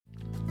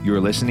You are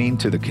listening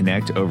to the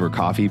Connect Over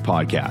Coffee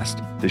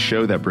podcast, the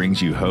show that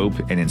brings you hope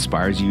and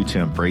inspires you to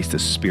embrace the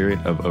spirit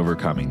of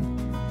overcoming.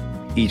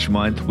 Each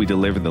month, we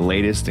deliver the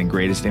latest and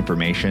greatest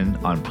information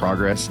on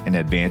progress and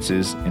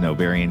advances in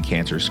ovarian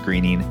cancer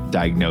screening,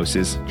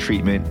 diagnosis,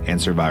 treatment,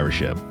 and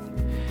survivorship.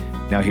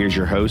 Now here's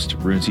your host,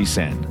 Runsi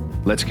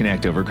Sen. Let's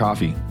connect over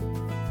coffee.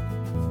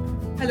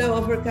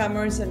 Hello,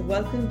 Overcomers, and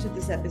welcome to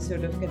this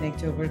episode of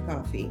Connect Over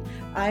Coffee.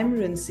 I'm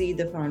Runsi,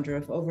 the founder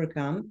of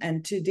Overcome,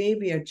 and today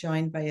we are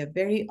joined by a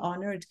very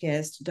honored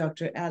guest,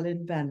 Dr.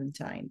 Alan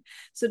Valentine.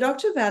 So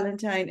Dr.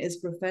 Valentine is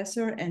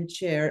Professor and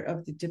Chair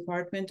of the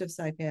Department of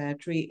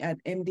Psychiatry at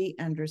MD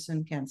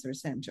Anderson Cancer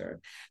Center.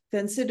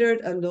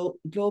 Considered a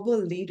global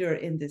leader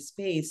in this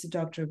space,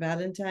 Dr.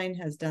 Valentine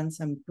has done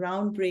some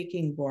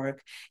groundbreaking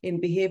work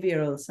in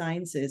behavioral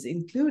sciences,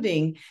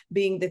 including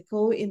being the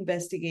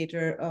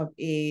co-investigator of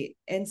a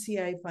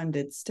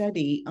NCI-funded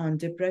study on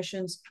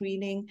depression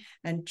screening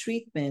and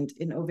treatment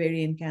in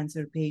ovarian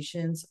cancer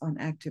patients on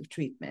active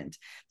treatment.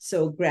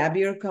 So grab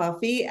your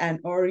coffee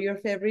or your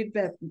favorite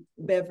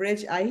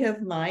beverage. I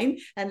have mine,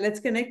 and let's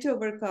connect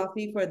over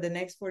coffee for the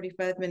next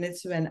 45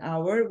 minutes to an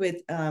hour with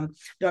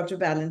Dr.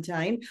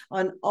 Valentine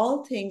on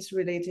all things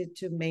related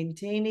to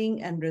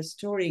maintaining and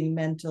restoring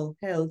mental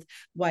health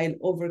while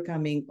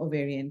overcoming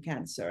ovarian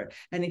cancer.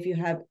 And if you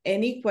have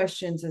any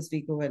questions as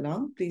we go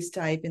along, please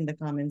type in the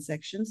comment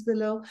sections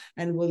below,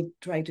 and we'll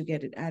try to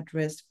get it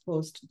addressed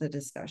post the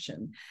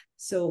discussion.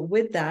 So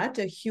with that,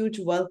 a huge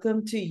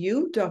welcome to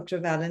you, Dr.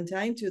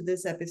 Valentine, to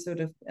this episode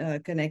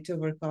of Connect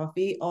Over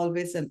Coffee.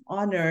 Always an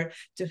honor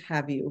to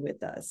have you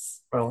with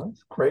us. Well,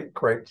 it's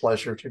great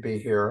pleasure to be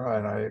here,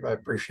 and I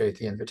appreciate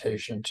the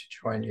invitation to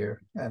join you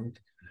and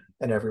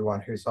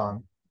everyone who's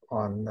in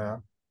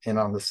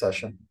on the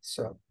session.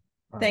 So.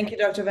 Thank you,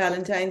 Dr.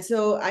 Valentine.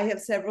 So I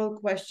have several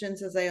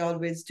questions, as I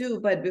always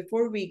do, but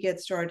before we get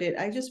started,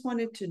 I just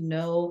wanted to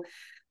know,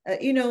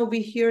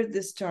 we hear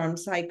this term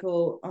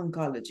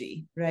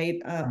psycho-oncology,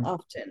 right,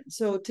 often.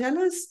 So tell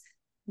us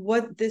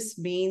what this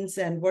means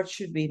and what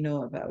should we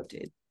know about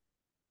it?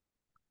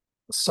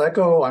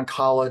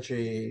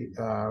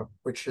 Psycho-oncology,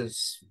 which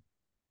is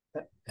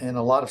in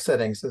a lot of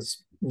settings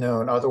is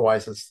known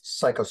otherwise as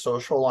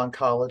psychosocial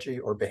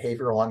oncology or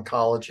behavioral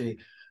oncology,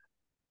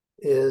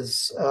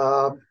 is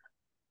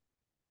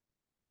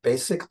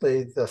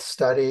basically the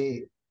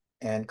study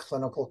and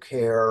clinical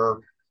care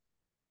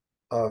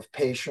of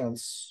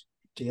patients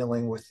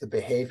dealing with the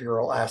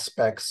behavioral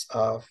aspects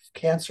of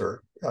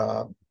cancer,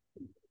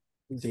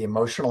 the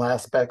emotional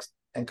aspects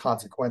and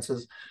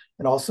consequences,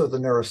 and also the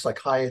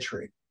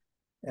neuropsychiatry.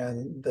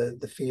 And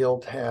the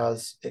field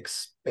has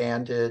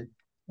expanded,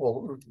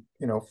 for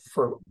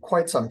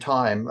quite some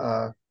time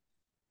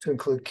to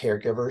include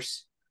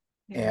caregivers.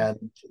 Yeah.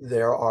 And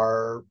there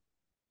are,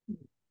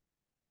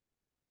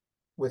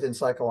 within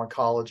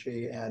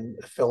psycho-oncology and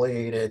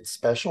affiliated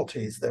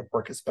specialties that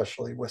work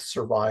especially with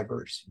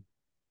survivors.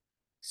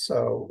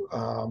 So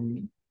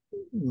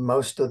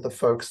most of the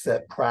folks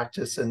that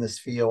practice in this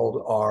field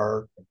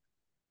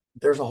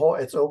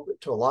it's open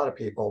to a lot of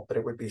people, but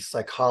it would be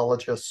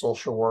psychologists,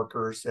 social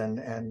workers,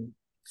 and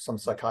some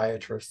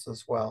psychiatrists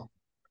as well.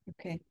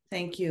 Okay,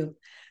 thank you.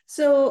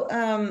 So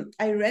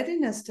I read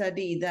in a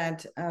study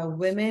that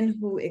women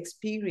who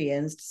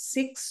experienced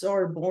 6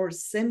 or more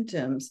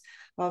symptoms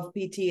of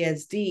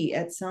PTSD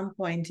at some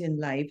point in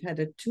life had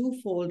a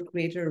 2-fold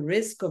greater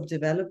risk of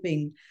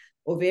developing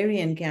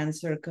ovarian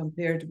cancer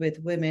compared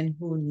with women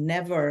who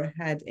never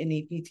had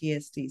any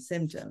PTSD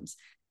symptoms.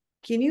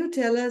 Can you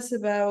tell us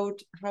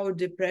about how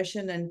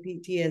depression and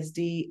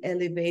PTSD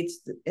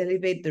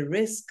elevate the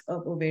risk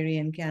of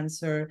ovarian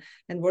cancer,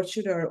 and what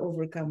should our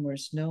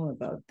overcomers know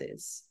about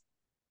this?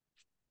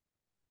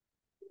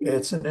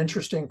 It's an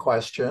interesting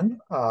question.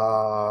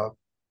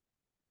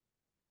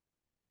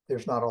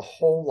 There's not a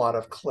whole lot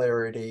of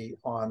clarity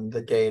on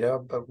the data,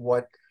 but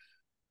what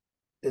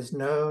is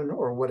known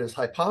or what is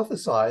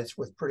hypothesized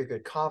with pretty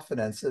good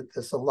confidence,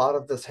 a lot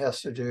of this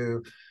has to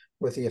do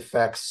with the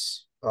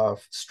effects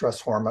of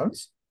stress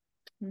hormones,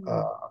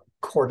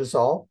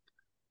 cortisol,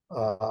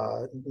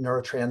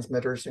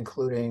 neurotransmitters,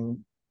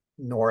 including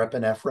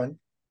norepinephrine.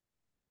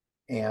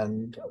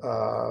 And,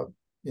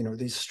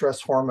 these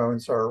stress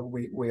hormones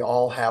we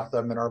all have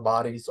them in our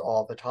bodies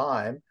all the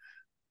time.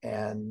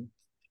 And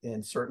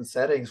in certain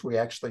settings, we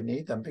actually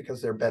need them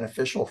because they're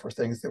beneficial for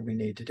things that we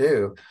need to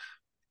do.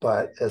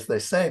 But as they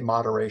say,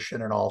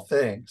 moderation in all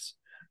things.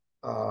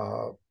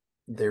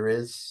 There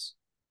is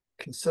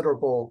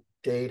considerable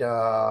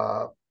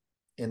data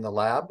in the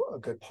lab, a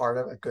good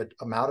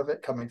amount of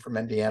it coming from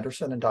MD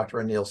Anderson and Dr.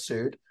 Anil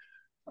Sood,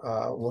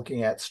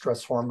 looking at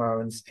stress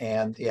hormones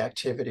and the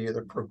activity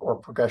or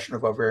progression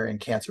of ovarian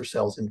cancer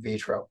cells in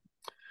vitro.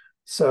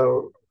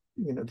 So,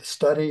 the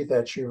study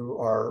that you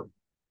are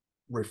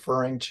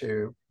referring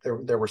to,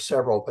 there were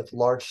several, but the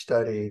large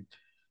study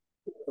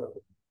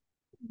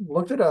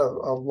looked at a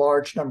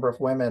large number of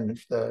women.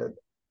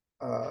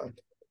 I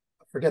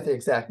forget the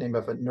exact name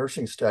of it,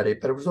 nursing study,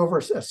 but it was over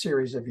a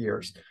series of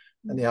years.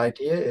 And the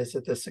idea is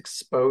that this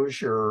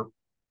exposure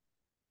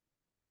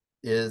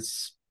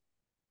is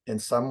in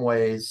some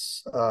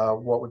ways,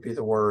 what would be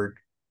the word?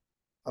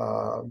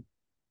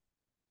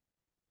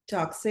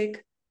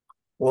 Toxic.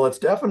 Well, it's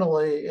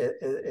definitely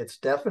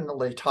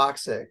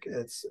toxic.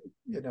 It's,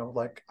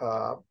 like,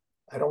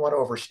 I don't want to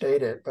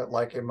overstate it, but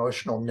like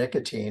emotional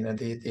nicotine and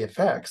the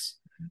effects.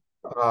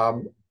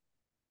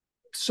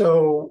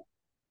 So,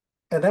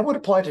 and that would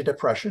apply to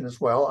depression as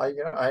well.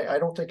 I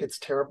don't think it's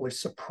terribly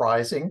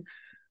surprising,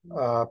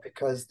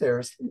 because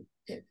there's,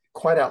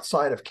 quite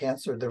outside of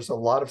cancer, there's a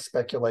lot of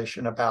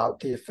speculation about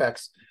the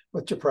effects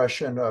with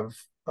depression of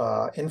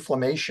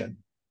inflammation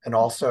and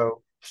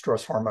also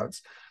stress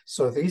hormones.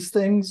 So these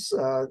things,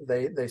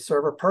 they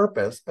serve a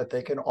purpose, but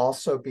they can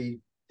also be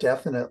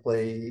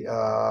definitely,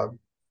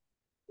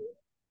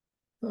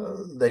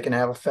 they can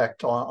have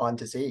effect on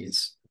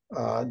disease,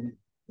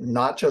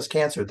 not just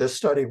cancer. This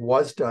study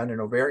was done in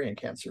ovarian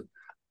cancer,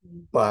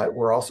 but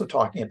we're also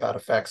talking about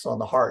effects on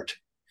the heart,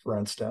 for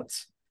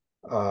instance,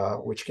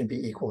 which can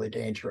be equally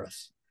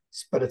dangerous.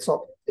 But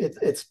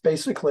it's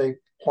basically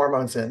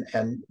hormones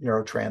and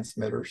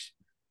neurotransmitters.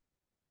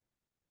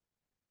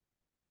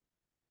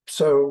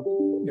 So,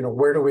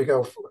 where do we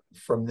go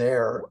from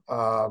there?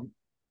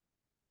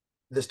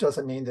 This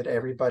doesn't mean that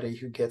everybody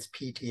who gets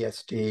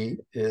PTSD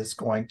is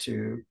going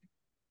to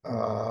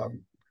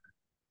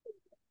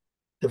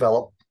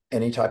develop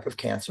any type of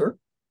cancer.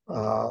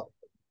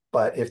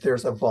 But if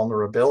there's a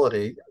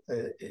vulnerability,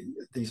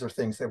 these are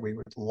things that we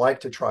would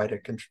like to try to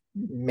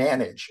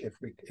manage if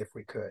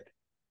we could.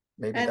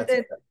 Maybe And that's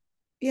then,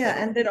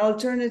 yeah, and then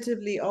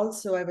alternatively,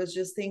 also, I was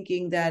just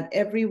thinking that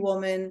every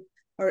woman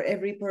or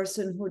every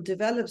person who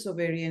develops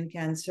ovarian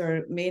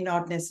cancer may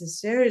not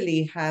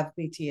necessarily have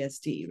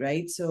PTSD,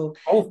 right? So,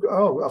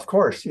 of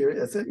course,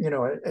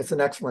 it's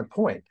an excellent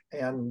point,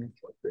 and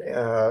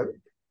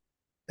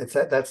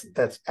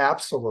that's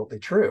absolutely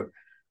true.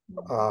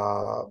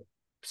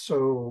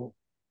 So,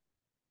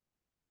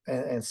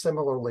 and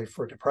similarly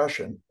for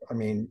depression, I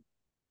mean,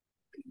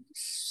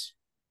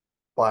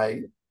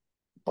 by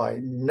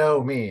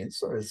no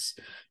means is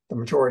the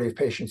majority of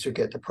patients who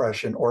get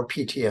depression or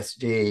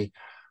PTSD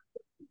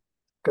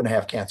going to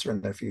have cancer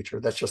in the future.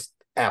 That's just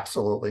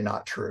absolutely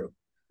not true.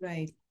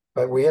 right.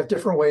 But we have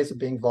different ways of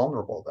being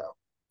vulnerable, though.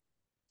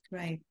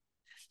 Right.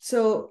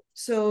 So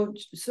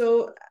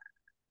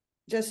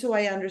just so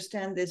I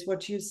understand this,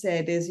 what you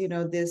said is,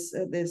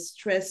 this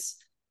stress,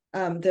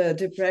 the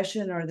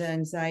depression or the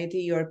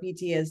anxiety or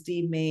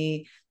PTSD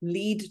may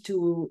lead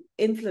to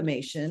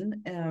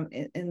inflammation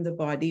in the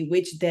body,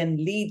 which then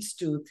leads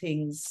to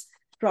things,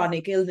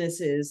 chronic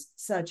illnesses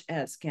such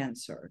as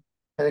cancer.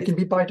 And it can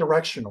be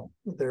bidirectional.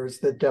 There's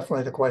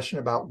definitely the question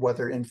about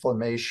whether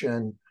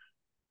inflammation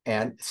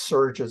and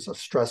surges of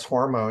stress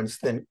hormones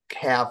then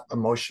have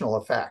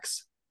emotional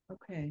effects.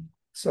 Okay.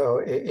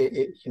 So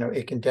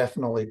it can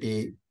definitely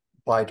be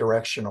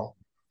bidirectional.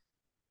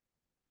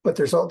 But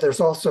there's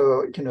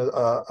also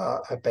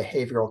a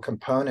behavioral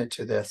component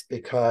to this,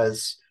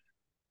 because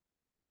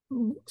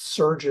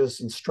surges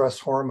in stress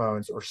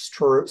hormones or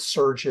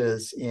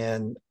surges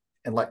in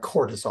like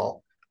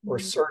cortisol or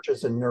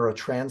surges in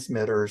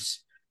neurotransmitters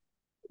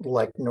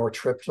like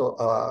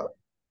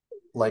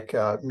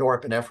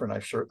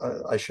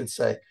norepinephrine, I should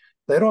say,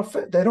 they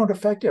don't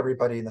affect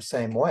everybody in the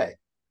same way.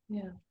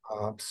 Yeah.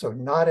 So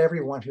not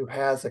everyone who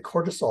has a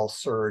cortisol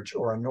surge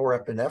or a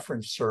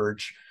norepinephrine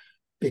surge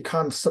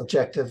becomes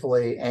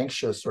subjectively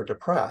anxious or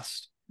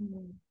depressed.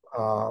 In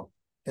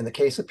the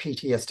case of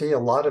PTSD, a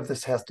lot of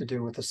this has to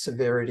do with the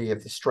severity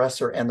of the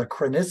stressor and the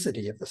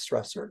chronicity of the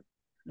stressor.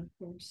 Of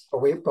course.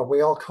 But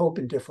we all cope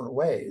in different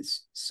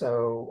ways.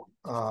 So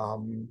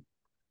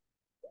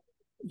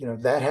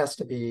that has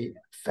to be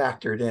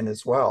factored in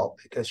as well,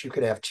 because you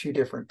could have two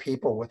different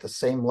people with the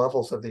same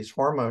levels of these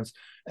hormones,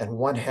 and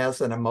one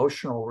has an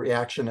emotional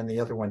reaction and the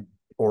other one,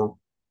 or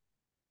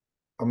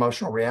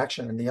emotional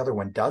reaction, and the other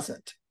one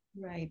doesn't.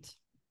 Right.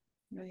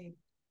 That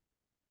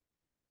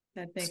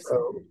makes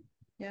sense.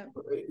 Yeah.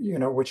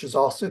 Which is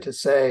also to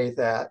say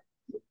that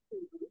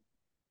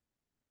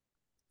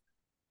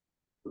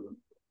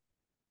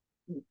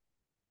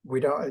we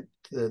don't,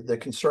 the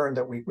concern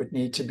that we would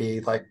need to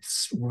be like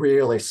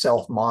really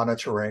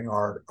self-monitoring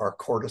our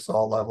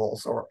cortisol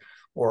levels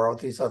or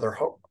these other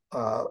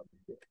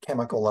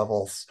chemical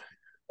levels,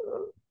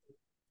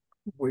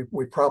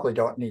 we probably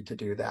don't need to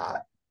do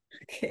that.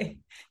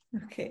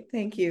 Okay,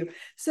 thank you.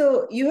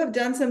 So you have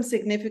done some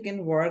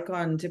significant work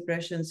on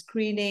depression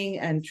screening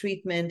and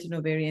treatment in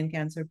ovarian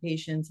cancer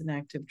patients in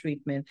active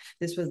treatment.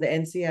 This was the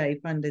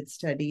NCI funded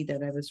study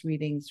that I was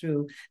reading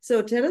through.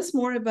 So tell us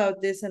more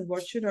about this, and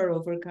what should our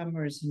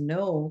overcomers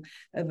know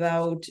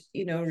about,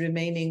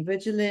 remaining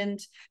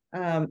vigilant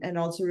and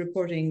also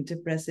reporting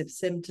depressive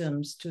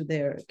symptoms to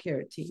their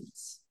care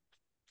teams.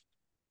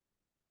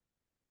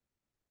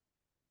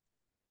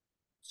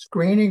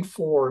 Screening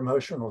for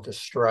emotional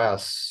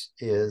distress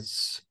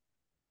is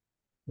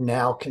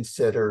now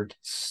considered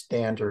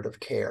standard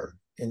of care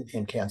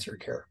in cancer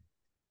care,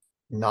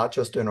 not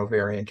just in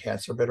ovarian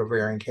cancer, but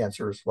ovarian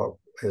cancer is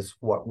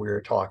what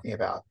we're talking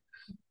about.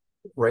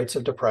 Rates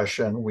of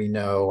depression we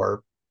know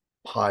are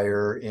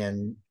higher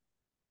in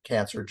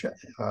cancer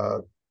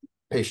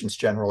patients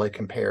generally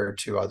compared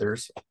to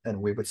others,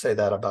 and we would say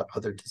that about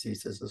other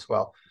diseases as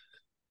well.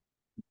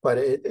 But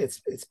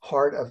it's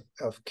part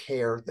of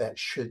care that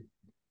should,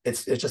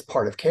 it's just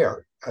part of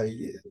care.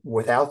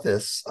 Without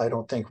this, I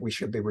don't think we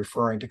should be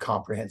referring to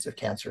comprehensive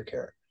cancer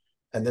care.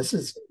 And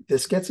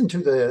this gets into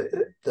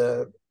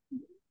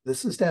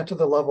this is down to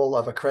the level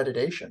of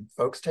accreditation.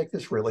 Folks take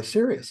this really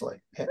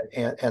seriously,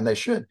 and they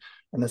should.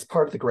 And that's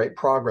part of the great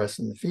progress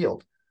in the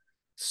field.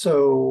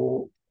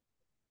 So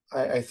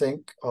I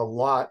think a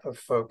lot of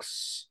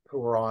folks who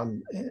are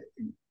on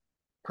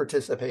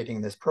participating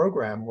in this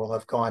program will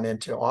have gone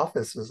into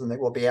offices and they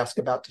will be asked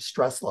about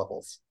distress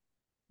levels.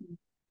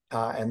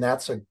 And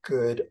that's a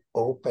good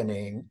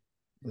opening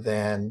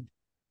then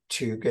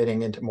to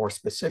getting into more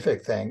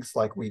specific things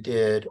like we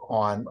did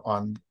on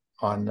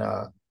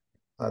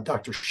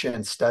Dr.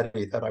 Shin's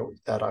study that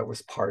I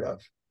was part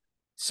of.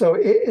 So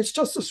it's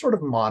just a sort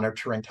of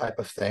monitoring type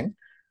of thing.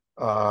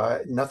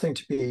 Nothing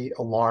to be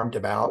alarmed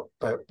about,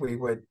 but we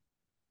would,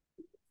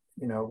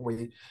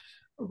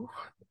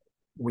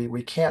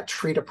 we can't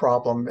treat a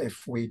problem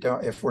if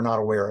we're not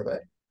aware of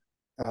it.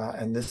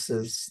 And this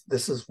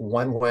is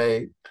one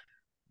way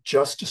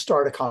just to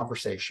start a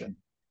conversation.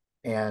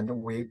 And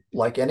we,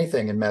 like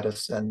anything in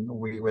medicine,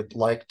 we would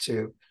like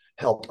to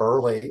help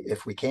early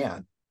if we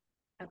can.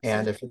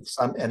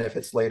 Absolutely. And if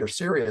it's later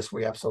serious,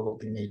 we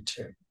absolutely need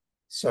to.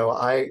 So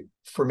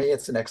for me,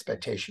 it's an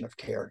expectation of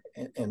care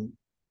in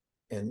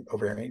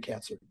ovarian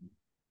cancer.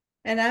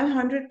 And I'm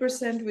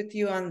 100% with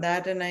you on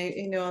that. And I,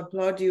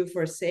 applaud you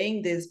for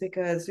saying this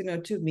because,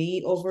 to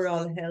me,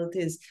 overall health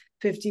is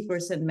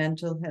 50%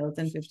 mental health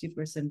and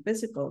 50%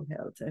 physical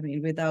health. I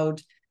mean,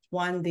 without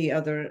one, the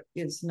other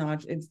is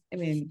not,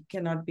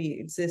 cannot be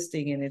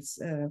existing in its,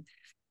 in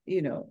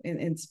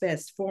its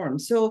best form.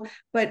 So,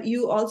 but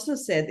you also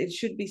said it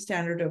should be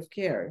standard of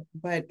care,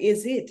 but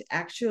is it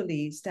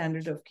actually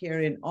standard of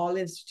care in all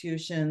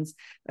institutions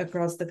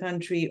across the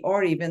country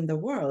or even the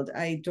world?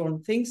 I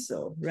don't think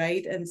so,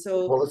 right? And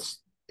so, well,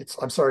 it's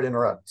I'm sorry to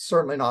interrupt,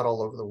 certainly not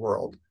all over the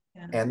world.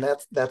 Yeah. And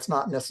that's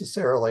not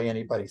necessarily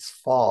anybody's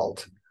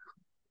fault.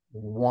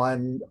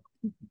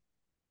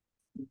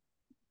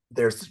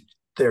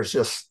 There's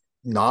just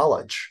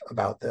knowledge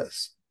about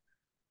this.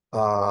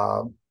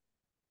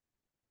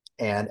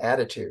 And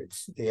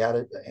attitudes,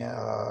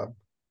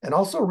 and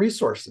also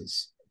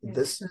resources. Yeah.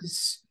 This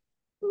is,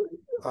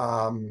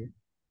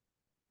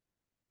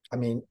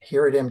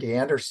 here at MD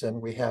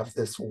Anderson, we have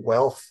this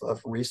wealth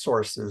of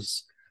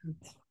resources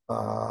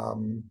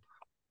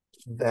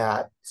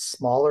that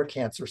smaller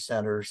cancer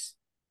centers,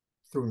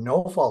 through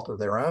no fault of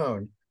their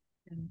own,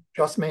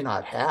 just may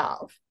not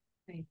have.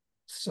 Right.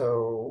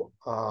 So,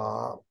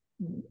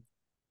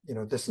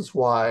 this is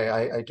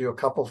why I do a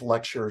couple of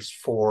lectures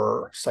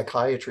for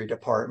psychiatry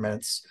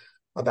departments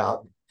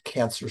about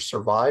cancer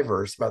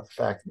survivors, about the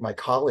fact that my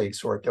colleagues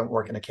who don't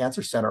work in a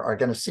cancer center are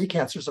going to see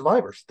cancer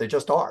survivors. They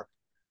just are.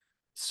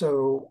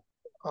 So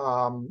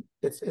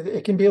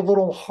it can be a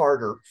little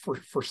harder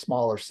for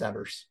smaller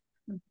centers.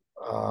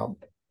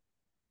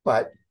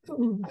 But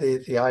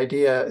the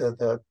idea,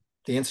 the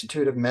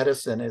Institute of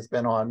Medicine has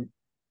been on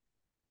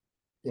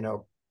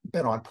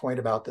point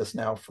about this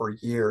now for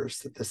years,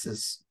 that this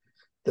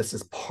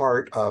is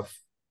part of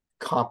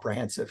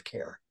comprehensive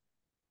care.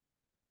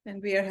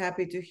 And we are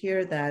happy to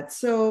hear that.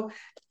 So,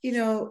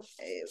 you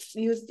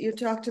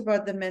talked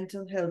about the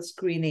mental health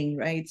screening,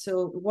 right?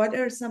 So what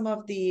are some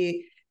of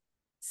the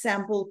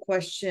sample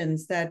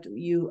questions that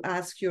you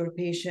ask your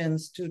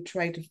patients to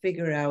try to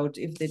figure out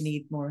if they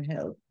need more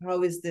help?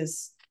 What is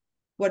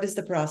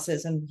the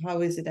process and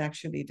how is it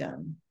actually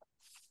done?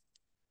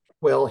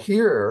 Well,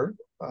 here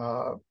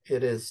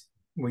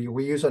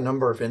we use a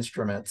number of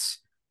instruments.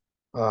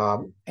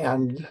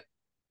 And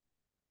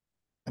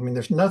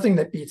there's nothing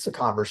that beats a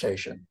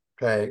conversation.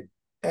 Okay,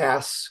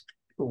 ask,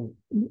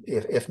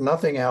 if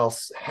nothing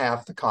else,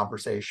 have the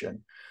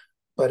conversation.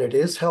 But it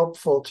is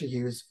helpful to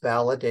use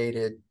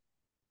validated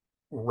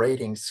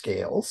rating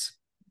scales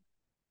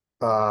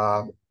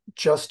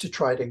just to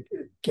try to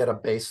get a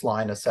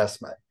baseline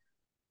assessment.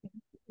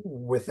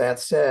 With that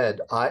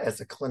said, as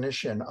a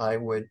clinician, I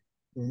would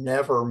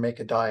never make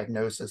a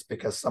diagnosis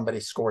because somebody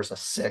scores a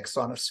 6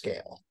 on a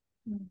scale.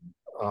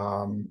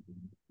 Mm-hmm.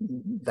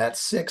 That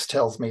 6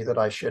 tells me that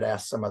I should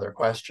ask some other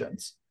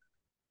questions.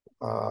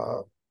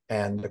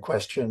 And the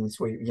questions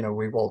we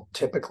will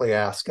typically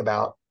ask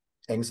about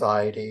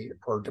anxiety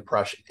or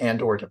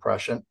depression or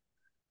depression.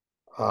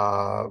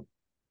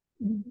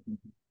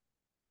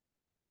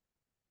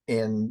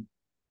 In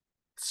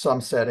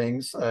some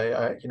settings,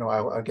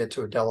 I'll get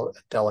to a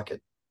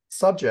delicate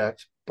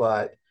subject,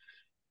 but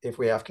if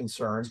we have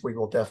concerns, we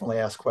will definitely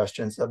ask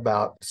questions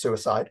about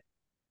suicide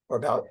or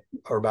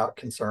about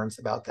concerns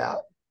about that.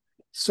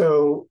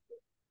 So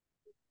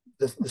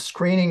the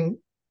screening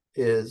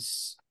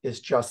is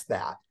just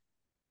that.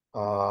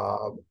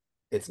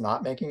 It's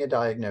not making a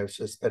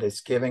diagnosis, but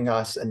it's giving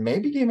us, and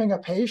maybe giving a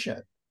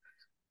patient,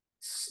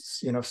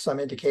 some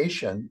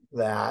indication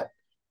that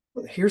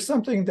here's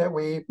something that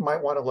we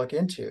might want to look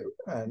into,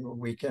 and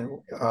we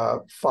can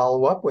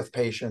follow up with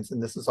patients,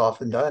 and this is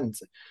often done.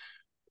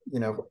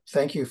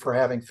 Thank you for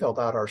having filled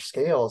out our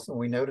scales, and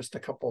we noticed a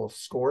couple of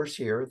scores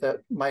here that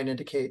might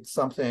indicate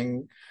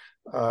something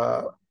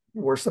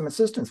where some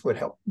assistance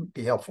would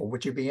be helpful.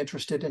 Would you be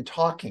interested in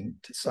talking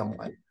to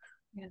someone?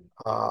 Yeah.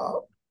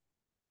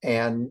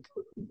 And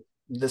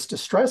this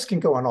distress can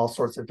go in all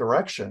sorts of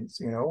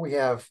directions. We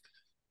have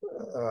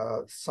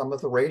some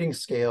of the rating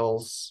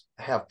scales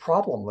have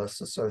problem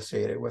lists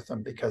associated with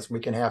them, because we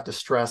can have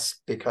distress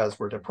because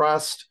we're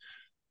depressed,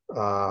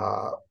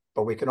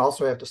 but we can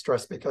also have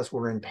distress because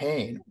we're in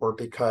pain, or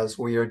because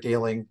we are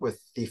dealing with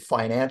the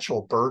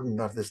financial burden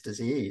of this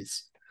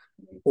disease,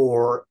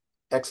 or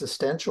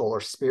existential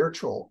or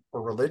spiritual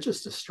or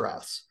religious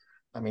distress.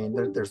 I mean,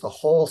 there's a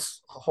whole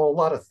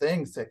lot of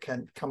things that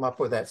can come up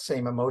with that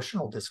same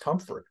emotional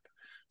discomfort.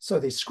 So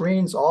these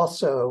screens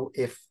also,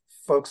 if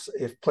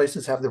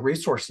places have the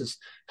resources,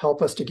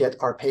 help us to get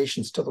our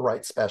patients to the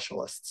right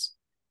specialists.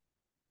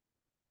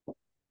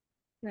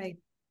 Right.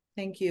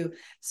 Thank you.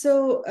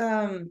 So,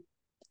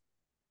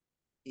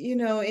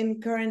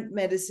 in current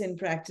medicine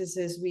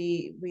practices,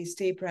 we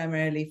stay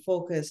primarily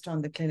focused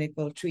on the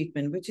clinical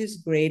treatment, which is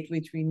great,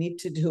 which we need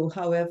to do.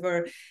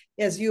 However,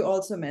 as you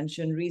also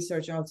mentioned,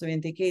 research also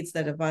indicates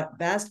that a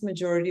vast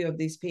majority of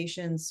these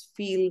patients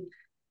feel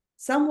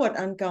somewhat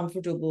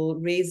uncomfortable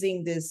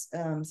raising this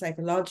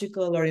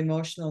psychological or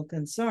emotional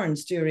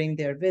concerns during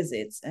their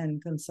visits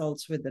and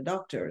consults with the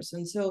doctors.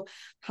 And so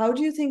how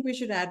do you think we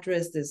should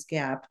address this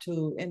gap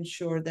to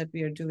ensure that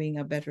we are doing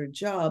a better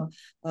job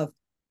of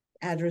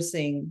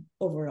addressing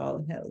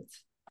overall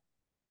health?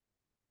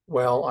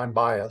 Well, I'm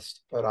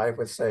biased, but I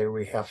would say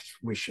we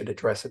should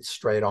address it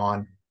straight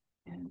on.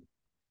 Yeah.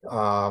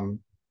 A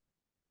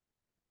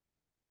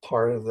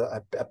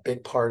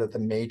big part of the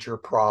major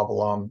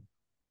problem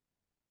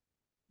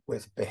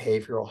with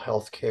behavioral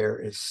health care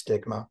is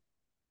stigma.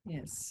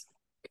 Yes.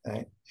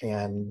 Okay.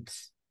 And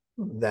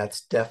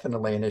that's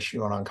definitely an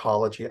issue in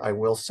oncology. I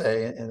will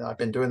say, and I've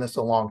been doing this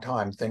a long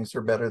time, things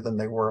are better than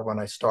they were when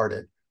I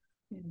started.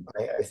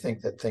 I think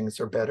that things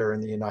are better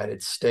in the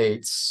United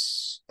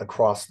States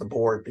across the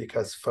board,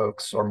 because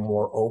folks are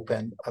more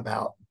open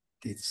about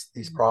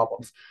these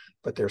problems.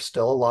 But there's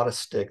still a lot of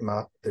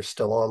stigma. There's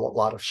still a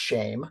lot of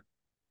shame.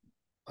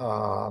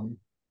 And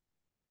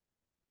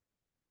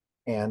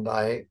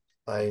I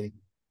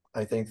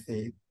think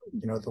the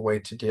way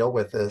to deal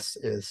with this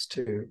is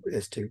to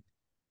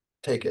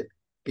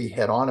be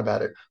head on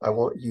about it.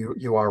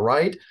 You are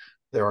right.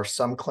 There are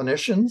some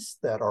clinicians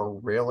that are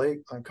really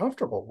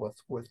uncomfortable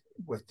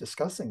with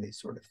discussing these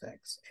sort of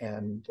things.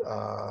 And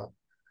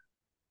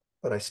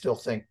but I still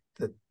think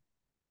that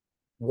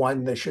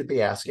they should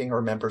be asking,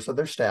 or members of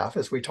their staff,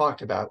 as we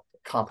talked about,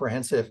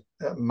 comprehensive.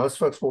 Most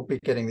folks will be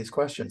getting these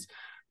questions,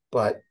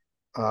 but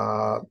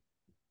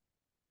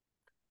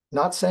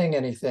not saying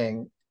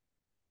anything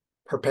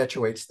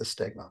perpetuates the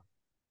stigma.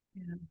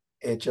 Yeah.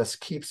 It just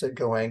keeps it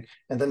going.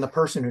 And then the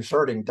person who's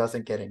hurting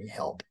doesn't get any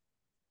help.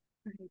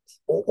 Right.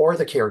 Or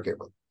the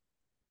caregiver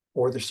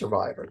or the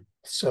survivor.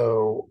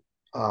 So,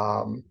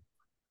 and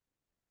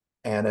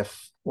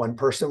if one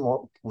person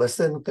won't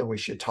listen, then we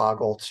should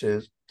toggle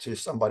to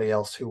somebody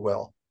else who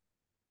will.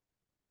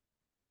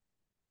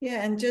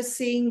 Yeah, and just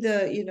seeing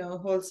the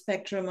whole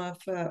spectrum of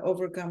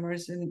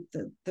overcomers and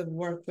the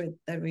work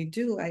that we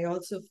do, I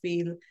also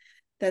feel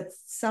that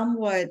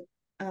somewhat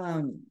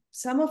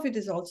some of it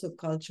is also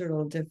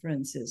cultural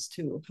differences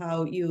too.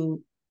 How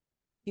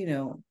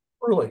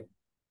Really,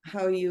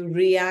 how you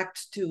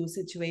react to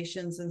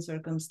situations and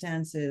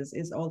circumstances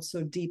is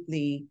also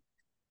deeply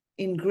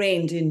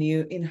ingrained in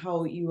you, in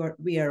how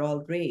we are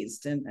all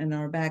raised, and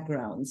our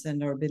backgrounds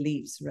and our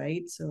beliefs,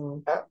 right?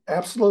 So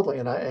absolutely.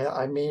 And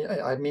I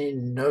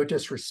mean no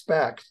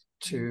disrespect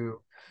to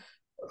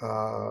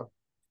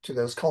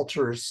those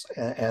cultures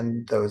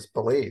and those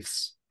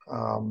beliefs.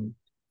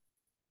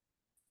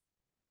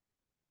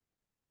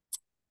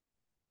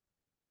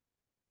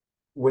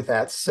 With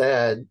that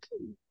said,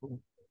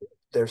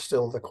 there's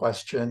still the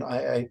question.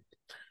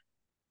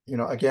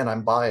 Again,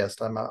 I'm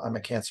biased. I'm a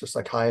cancer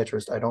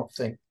psychiatrist. I don't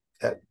think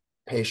that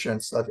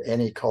patients of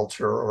any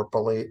culture or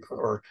belief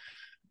or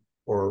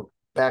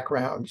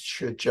background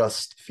should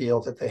just feel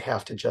that they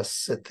have to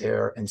just sit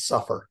there and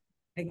suffer.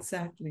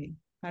 exactly,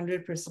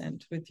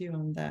 100% with you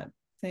on that.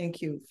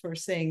 Thank you for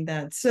saying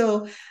that.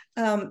 So,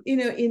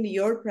 in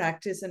your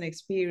practice and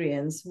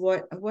experience,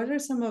 what are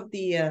some of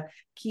the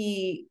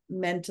key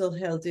mental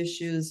health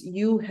issues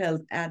you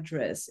help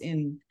address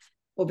in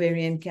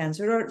ovarian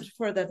cancer, or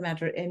for that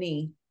matter,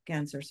 any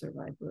cancer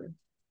survivor?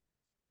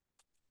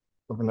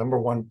 Well, the number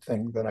one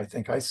thing that I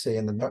think I see,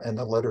 and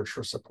the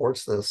literature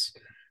supports this,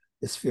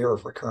 is fear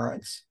of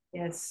recurrence.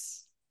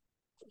 Yes.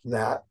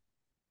 That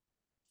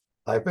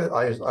I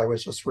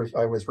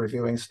was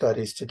reviewing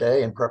studies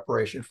today in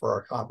preparation for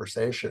our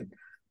conversation,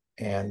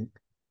 and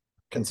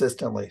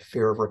consistently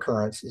fear of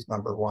recurrence is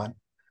number one,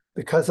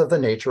 because of the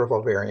nature of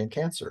ovarian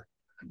cancer.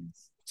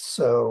 Yes.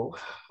 So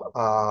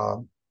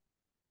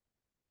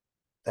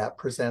that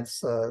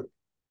presents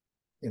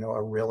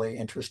a really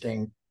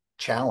interesting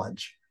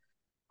challenge.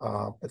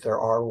 But there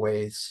are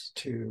ways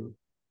to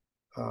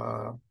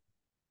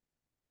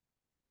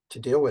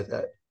deal with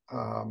it.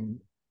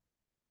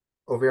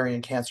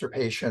 Ovarian cancer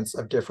patients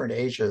of different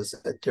ages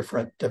at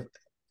different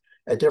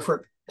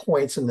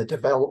points in the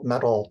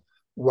developmental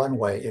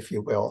runway, if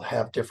you will,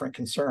 have different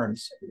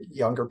concerns.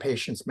 Younger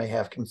patients may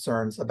have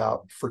concerns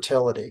about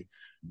fertility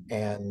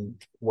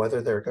and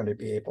whether they're going to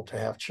be able to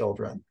have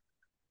children.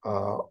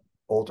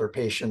 Older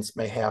patients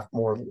may have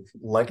more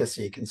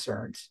legacy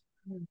concerns.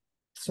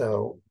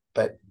 So,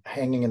 but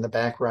hanging in the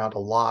background a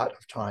lot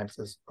of times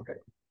is, okay,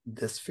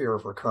 this fear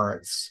of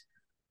recurrence,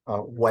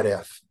 what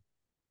if?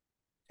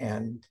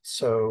 And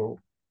so,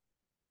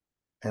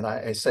 and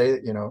I say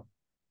that,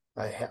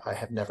 I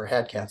have never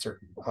had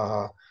cancer.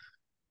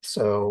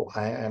 So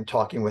I am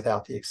talking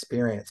without the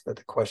experience, but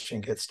the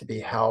question gets to be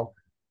how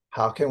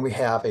can we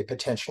have a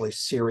potentially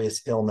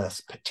serious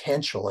illness,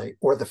 potentially,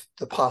 or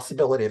the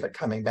possibility of it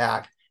coming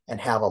back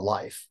and have a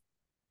life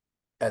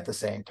at the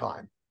same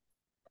time?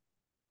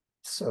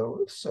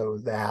 So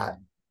that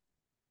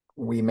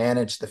we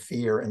manage the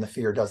fear and the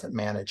fear doesn't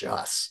manage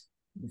us.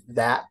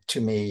 That to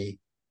me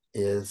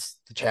is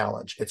the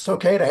challenge. It's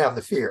okay to have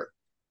the fear,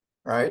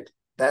 right?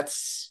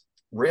 That's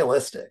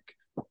realistic.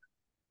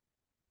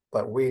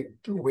 But we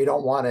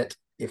don't want it,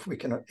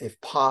 if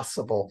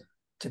possible,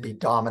 to be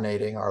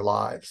dominating our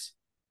lives.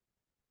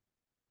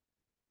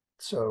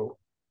 So,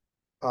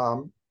 there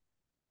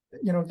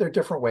are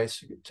different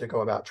ways to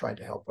go about trying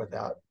to help with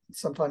that.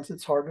 Sometimes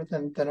it's harder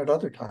than at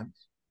other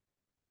times.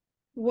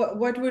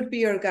 What would be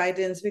your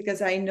guidance?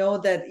 Because I know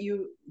that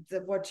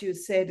what you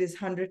said is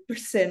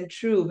 100%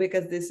 true,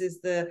 because this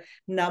is the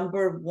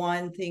number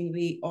one thing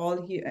we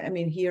all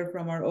hear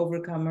from our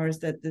overcomers,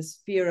 that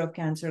this fear of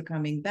cancer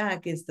coming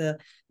back is the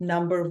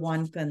number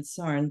one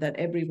concern that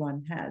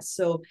everyone has.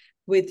 So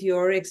with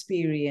your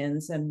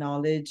experience and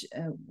knowledge,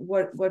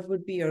 what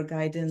would be your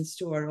guidance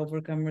to our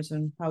overcomers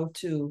on how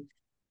to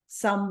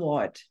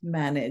somewhat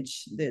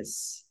manage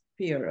this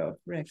fear of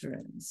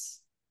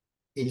recurrence?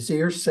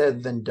 Easier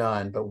said than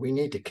done, but we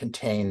need to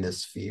contain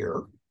this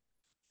fear.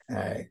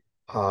 Okay.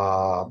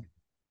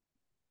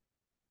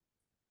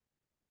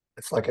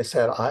 It's like I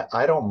said,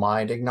 I don't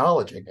mind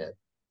acknowledging it.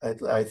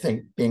 I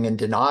think being in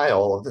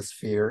denial of this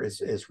fear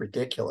is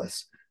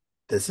ridiculous.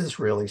 This is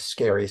really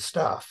scary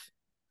stuff.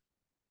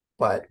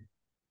 But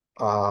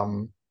I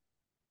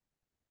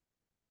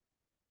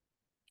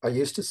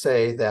used to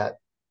say that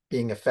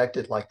being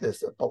affected like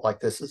this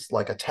is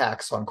like a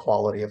tax on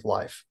quality of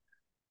life,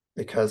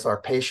 because our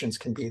patients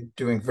can be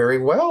doing very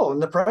well in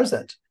the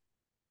present.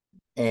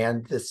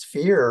 And this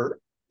fear,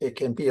 it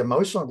can be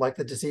emotional, like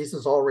the disease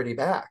is already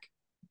back.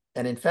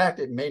 And in fact,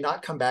 it may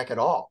not come back at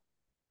all.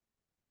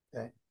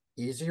 Okay.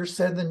 Easier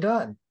said than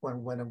done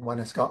when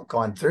it's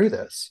gone through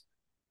this.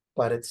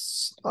 But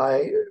it's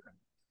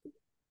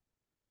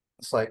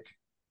like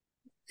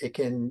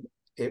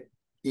it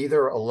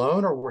either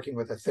alone or working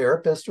with a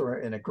therapist or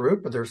in a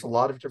group, but there's a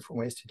lot of different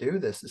ways to do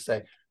this, to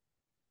say,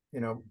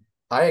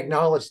 I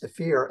acknowledge the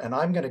fear and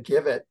I'm going to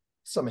give it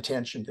some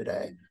attention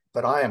today,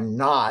 but I am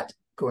not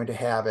going to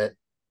have it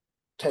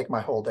take my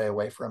whole day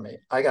away from me.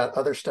 I got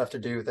other stuff to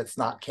do that's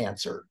not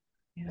cancer.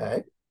 Yeah.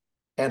 Okay.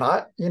 And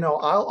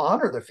I'll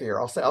honor the fear.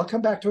 I'll say, I'll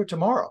come back to it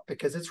tomorrow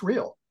because it's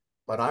real,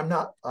 but I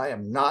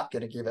am not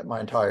going to give it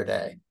my entire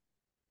day.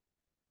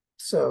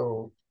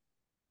 So,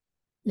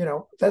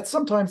 that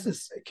sometimes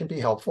it can be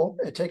helpful.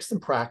 It takes some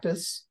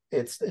practice.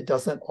 It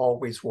doesn't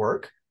always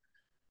work,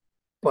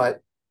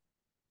 but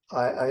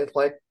I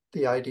like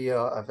the idea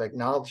of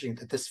acknowledging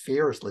that this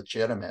fear is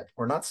legitimate.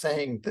 We're not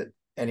saying that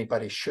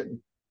anybody shouldn't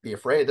be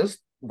afraid. There's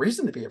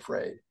reason to be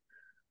afraid,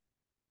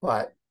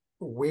 but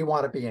we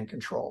want to be in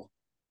control.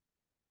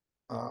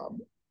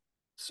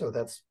 So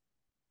that's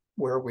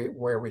where we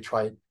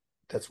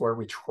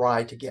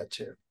try to get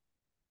to.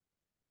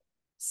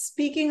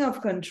 Speaking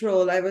of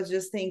control, I was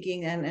just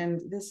thinking,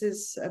 and this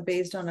is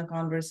based on a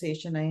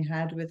conversation I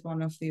had with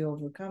one of the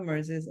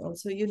overcomers, is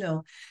also,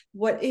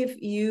 what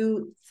if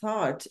you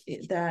thought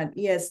that,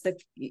 yes,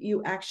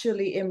 you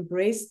actually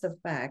embrace the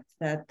fact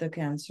that the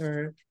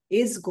cancer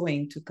is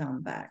going to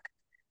come back?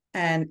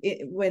 And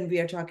when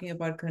we are talking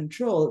about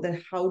control,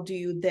 then how do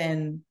you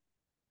then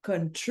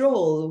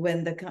control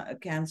when the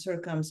cancer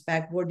comes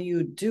back? What do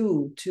you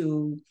do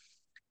to,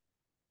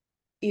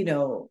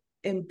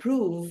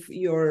 improve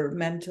your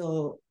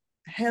mental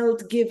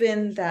health,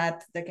 given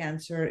that the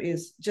cancer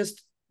is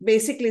just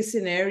basically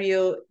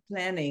scenario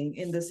planning,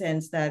 in the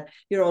sense that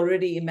you're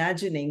already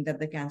imagining that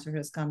the cancer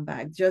has come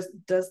back?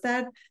 Does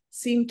that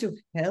seem to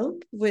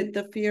help with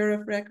the fear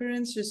of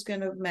recurrence, just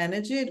kind of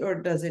manage it, or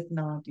does it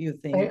not, you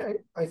think?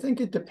 I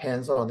think it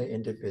depends on the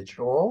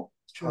individual.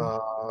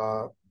 True.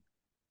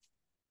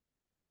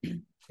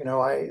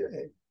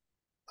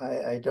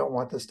 I don't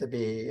want this to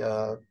be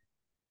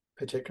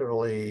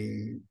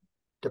particularly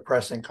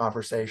depressing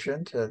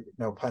conversation,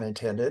 no pun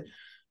intended,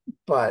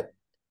 but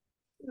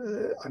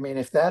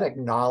if that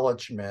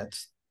acknowledgement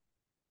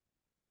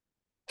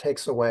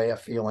takes away a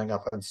feeling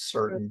of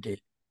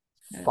uncertainty,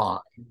 fine.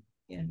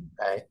 Yeah.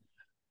 Okay.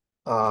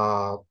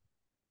 Uh,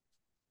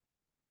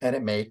 and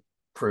it may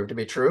prove to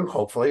be true.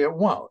 Hopefully it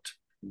won't.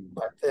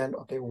 But then,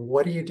 okay,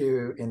 what do you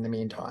do in the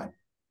meantime?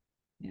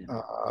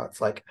 Yeah.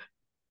 It's like,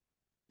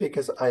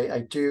 because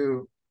I'm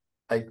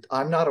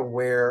not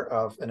aware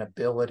of an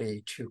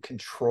ability to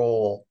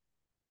control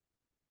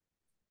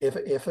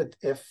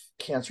if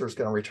cancer is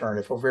going to return,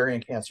 if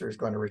ovarian cancer is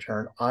going to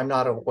return. I'm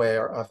not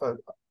aware of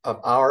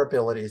our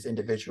ability as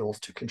individuals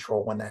to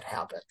control when that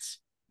happens.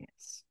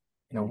 Yes.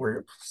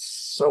 We're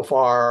so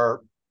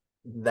far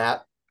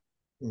that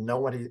no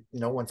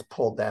one's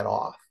pulled that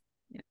off.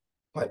 Yeah.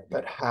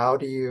 But how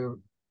do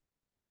you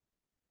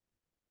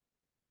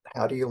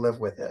live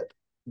with it?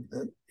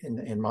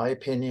 In my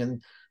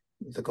opinion,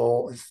 the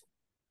goal is,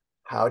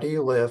 how do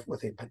you live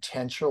with a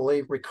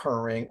potentially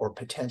recurring or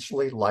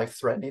potentially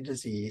life-threatening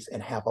disease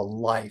and have a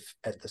life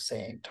at the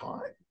same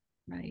time?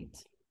 Right.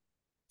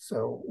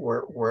 So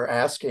we're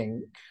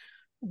asking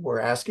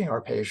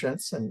our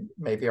patients and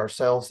maybe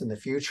ourselves in the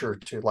future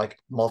to like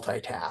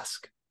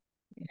multitask,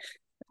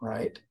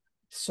 right?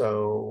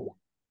 So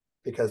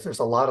because there's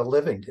a lot of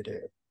living to do.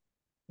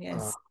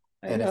 Yes.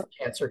 And if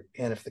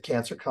the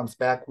cancer comes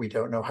back, we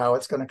don't know how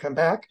it's going to come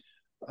back.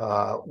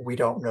 We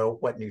don't know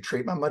what new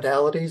treatment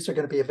modalities are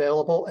going to be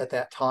available at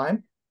that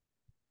time.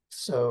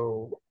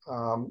 So,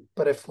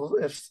 but if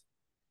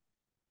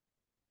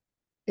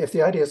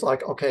the idea is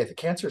like, okay, the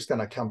cancer is going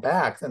to come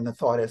back, then the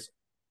thought is,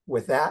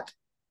 with that,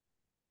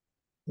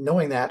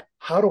 knowing that,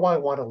 how do I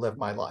want to live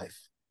my life?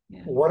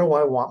 Yeah. What do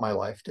I want my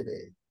life to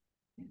be?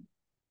 Yeah.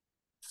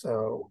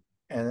 So,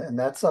 and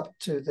that's up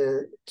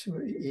to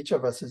each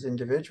of us as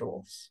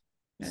individuals.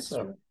 That's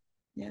true.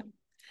 Yeah.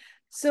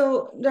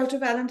 So, Dr.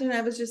 Valentine,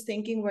 I was just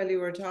thinking while you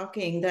were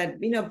talking that,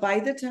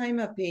 by the time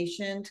a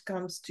patient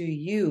comes to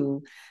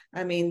you,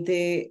 I mean,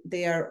 they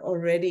are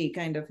already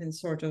kind of in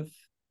sort of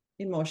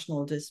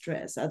emotional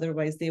distress.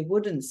 Otherwise, they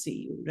wouldn't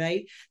see you,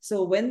 right?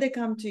 So when they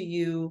come to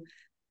you,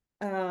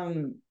 how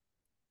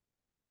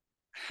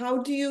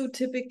do you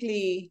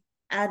typically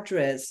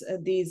address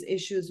these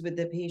issues with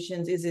the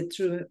patients? Is it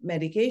through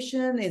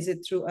medication? Is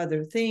it through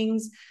other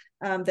things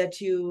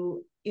that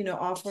you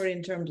offer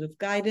in terms of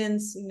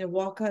guidance?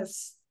 Walk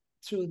us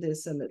through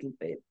this a little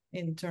bit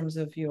in terms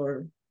of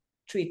your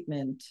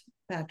treatment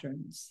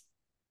patterns.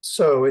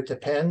 So it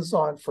depends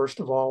on, first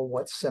of all,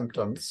 what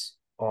symptoms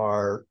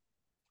are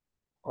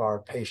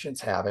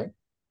patients having,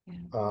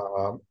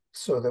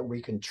 so that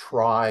we can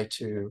try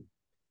to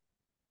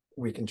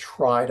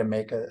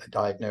make a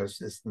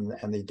diagnosis,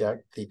 and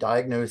the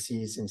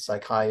diagnoses in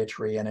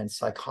psychiatry and in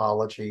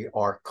psychology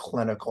are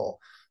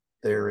clinical.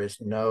 There is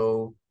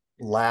no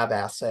lab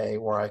assay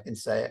where I can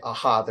say,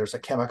 aha, there's a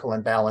chemical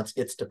imbalance,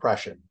 it's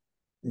depression.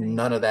 Right.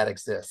 None of that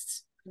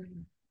exists.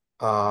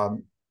 Mm-hmm.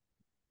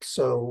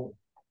 So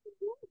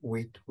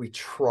we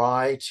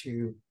try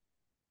to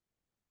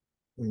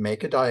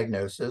make a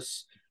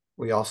diagnosis.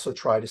 We also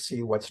try to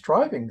see what's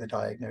driving the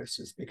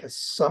diagnosis, because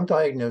some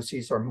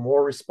diagnoses are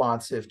more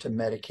responsive to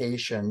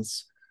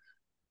medications,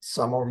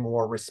 some are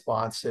more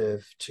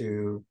responsive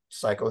to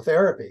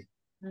psychotherapy.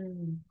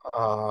 Mm.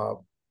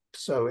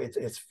 So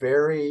it's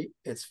very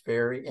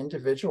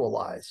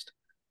individualized.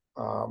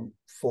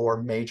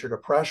 For major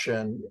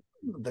depression,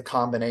 the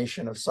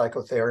combination of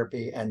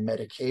psychotherapy and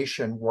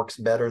medication works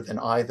better than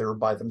either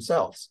by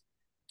themselves.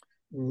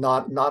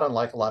 Not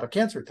unlike a lot of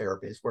cancer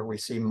therapies where we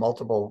see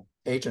multiple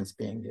agents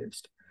being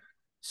used.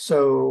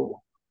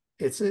 So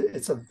it's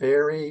a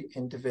very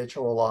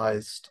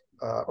individualized,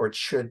 or it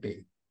should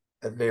be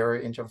a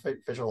very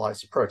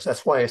individualized approach.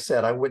 That's why I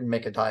said I wouldn't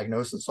make a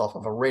diagnosis off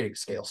of a rating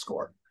scale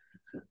score.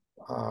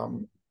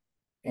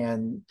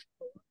 And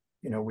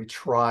we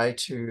try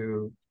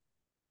to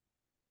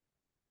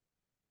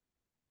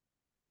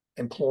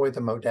employ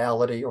the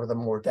modality or the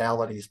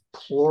modalities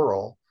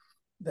plural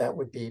that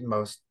would be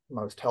most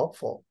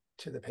helpful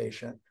to the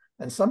patient.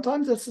 And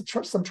sometimes it's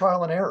some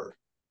trial and error.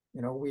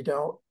 We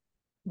don't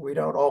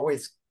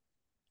always,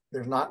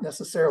 there's not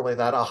necessarily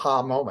that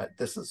aha moment.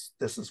 This is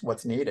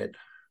what's needed.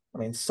 I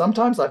mean,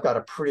 sometimes I've got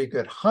a pretty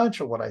good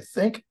hunch of what I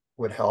think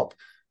would help,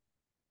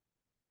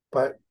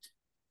 but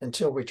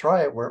until we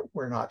try it,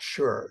 we're not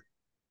sure.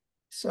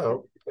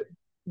 So,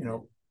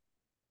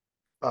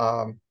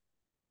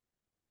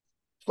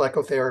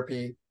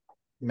 psychotherapy,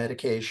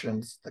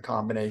 medications, the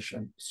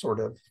combination, sort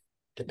of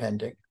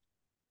depending.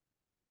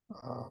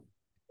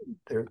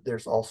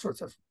 There's all sorts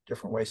of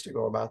different ways to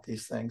go about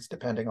these things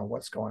depending on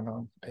what's going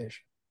on with the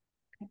patient.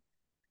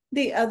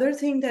 The other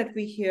thing that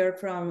we hear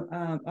from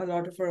a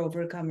lot of our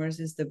overcomers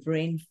is the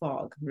brain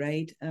fog,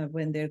 right?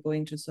 When they're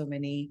going through so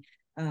many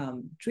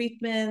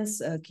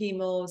treatments,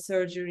 chemo,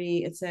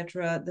 surgery,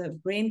 etc. The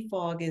brain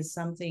fog is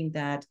something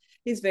that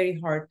is very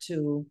hard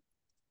to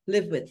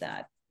live with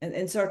that. And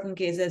in certain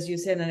cases, as you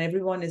said, and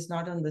everyone is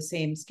not on the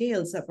same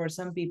scale. So for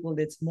some people,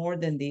 it's more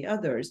than the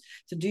others.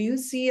 So do you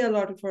see a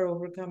lot of our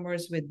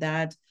overcomers with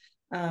that,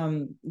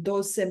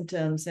 those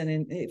symptoms?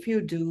 And if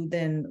you do,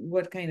 then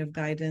what kind of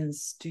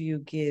guidance do you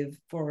give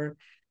for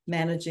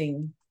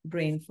managing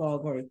brain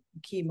fog or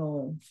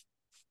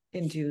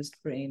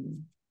chemo-induced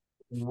brain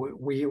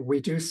We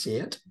do see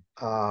it.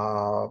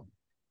 I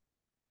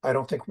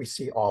don't think we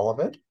see all of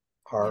it.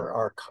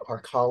 Our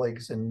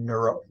colleagues in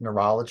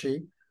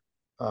neurology,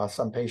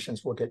 some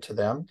patients will get to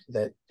them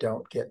that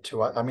don't get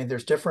to us. I mean,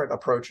 there's different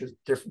approaches,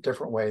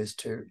 different ways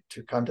to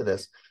come to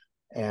this,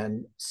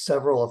 and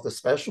several of the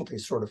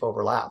specialties sort of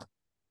overlap.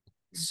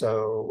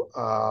 So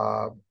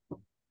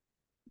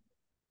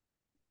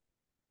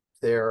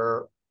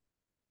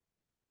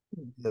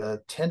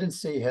the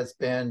tendency has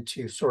been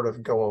to sort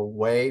of go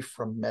away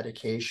from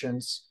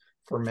medications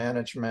for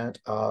management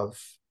of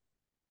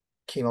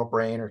chemo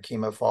brain or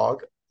chemo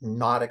fog,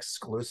 not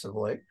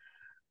exclusively.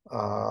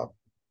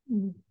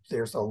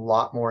 There's a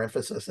lot more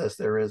emphasis, as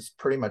there is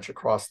pretty much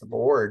across the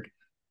board,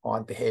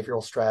 on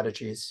behavioral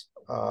strategies,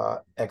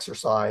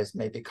 exercise,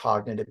 maybe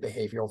cognitive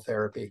behavioral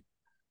therapy.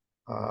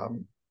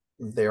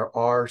 There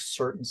are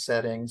certain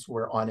settings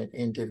where on an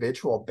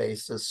individual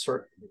basis,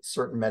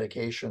 certain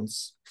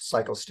medications,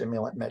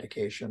 psychostimulant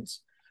medications,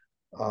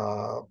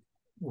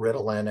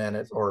 Ritalin and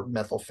it, or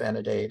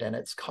methylphenidate and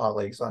its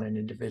colleagues on an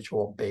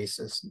individual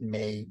basis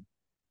may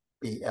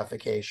be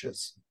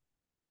efficacious.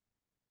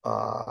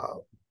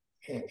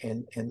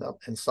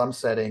 In some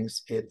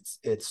settings,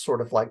 it's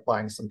sort of like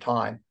buying some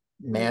time,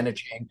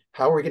 managing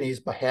how we're going to use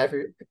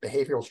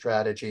behavioral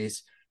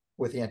strategies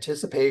with the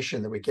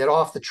anticipation that we get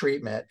off the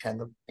treatment and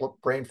the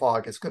brain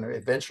fog is going to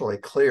eventually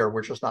clear.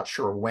 We're just not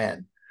sure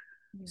when.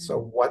 So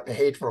what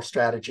behavioral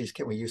strategies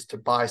can we use to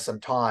buy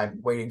some time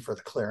waiting for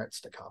the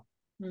clearance to come?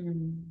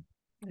 And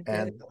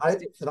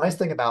the nice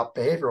thing about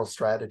behavioral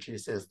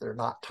strategies is they're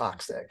not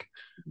toxic.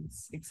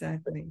 Yes,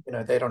 exactly. You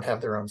know, they don't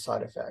have their own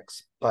side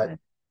effects, but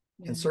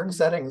in certain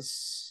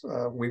settings,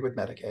 we would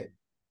medicate.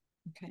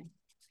 Okay.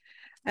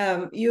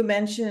 You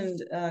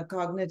mentioned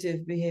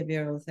cognitive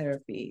behavioral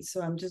therapy.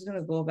 So I'm just going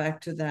to go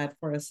back to that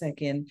for a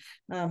second.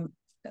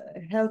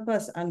 Help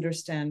us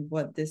understand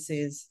what this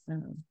is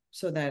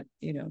so that,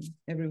 you know,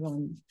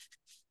 everyone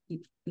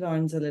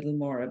learns a little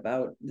more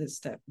about this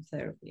type of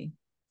therapy.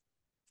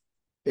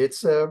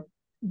 It's a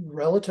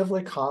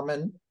relatively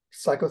common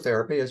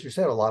psychotherapy. As you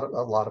said, a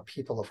lot of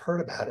people have heard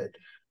about it.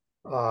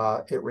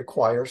 It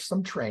requires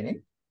some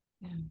training,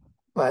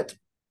 but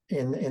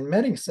in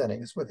many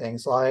settings, with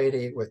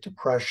anxiety, with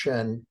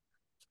depression,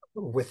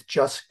 with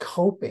just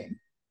coping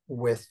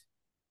with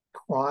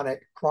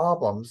chronic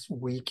problems,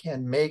 we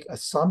can make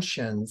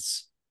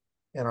assumptions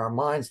in our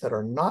minds that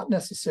are not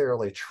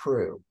necessarily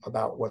true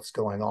about what's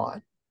going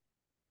on.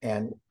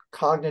 And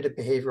cognitive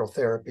behavioral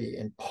therapy,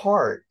 in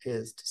part,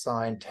 is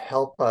designed to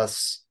help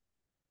us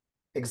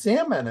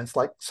examine, it's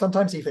like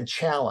sometimes even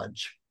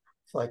challenge.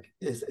 It's like,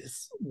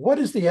 what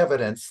is the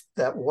evidence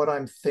that what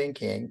I'm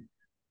thinking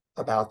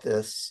about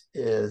this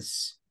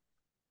is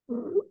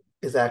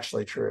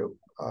actually true?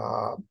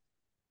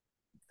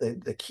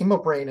 The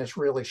chemo brain is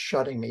really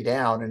shutting me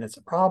down, and it's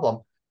a problem,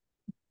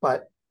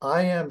 but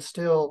I am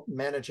still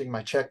managing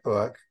my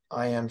checkbook.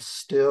 I am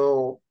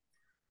still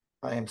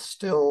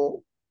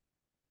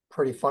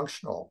pretty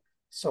functional.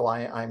 So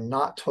I'm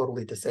not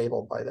totally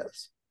disabled by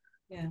this.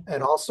 Yeah.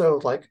 And also,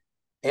 like,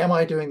 am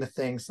I doing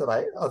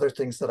the other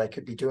things that I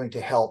could be doing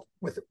to help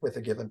with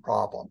a given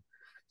problem?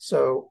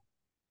 So,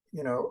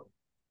 you know,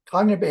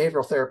 cognitive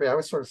behavioral therapy, I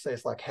would sort of say,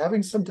 it's like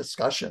having some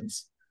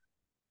discussions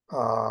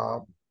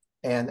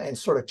and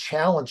sort of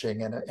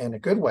challenging in a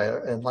good way.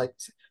 And like,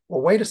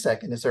 well, wait a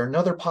second, is there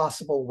another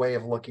possible way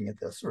of looking at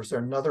this? Or is there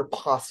another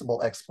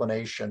possible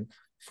explanation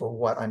for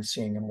what I'm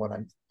seeing and what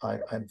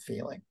I'm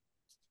feeling?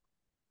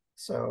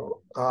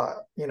 So,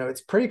 you know,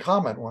 it's pretty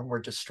common when we're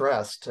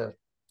distressed to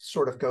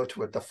sort of go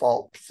to a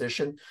default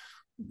position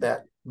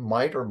that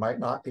might or might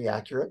not be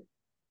accurate.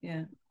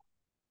 Yeah.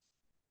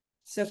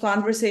 So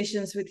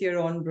conversations with your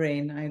own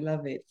brain. I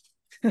love it.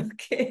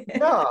 Okay.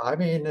 Yeah, I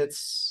mean,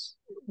 it's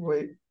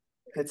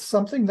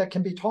something that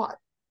can be taught.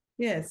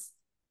 Yes,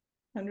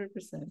 100%.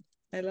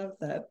 I love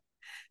that.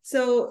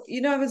 So,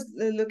 you know, I was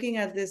looking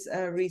at this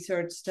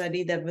research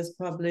study that was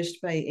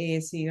published by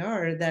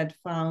AACR that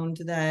found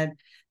that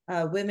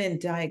women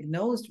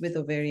diagnosed with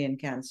ovarian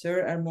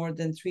cancer are more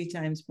than 3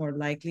 times more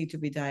likely to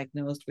be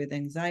diagnosed with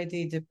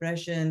anxiety,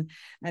 depression,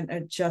 and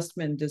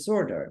adjustment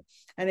disorder.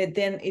 And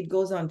it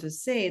goes on to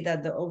say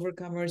that the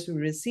overcomers who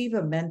receive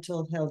a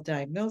mental health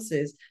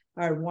diagnosis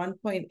are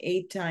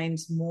 1.8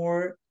 times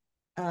more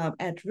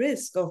at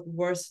risk of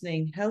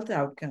worsening health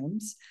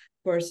outcomes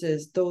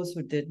versus those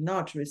who did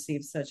not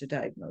receive such a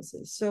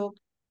diagnosis. So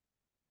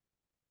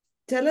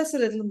tell us a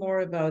little more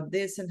about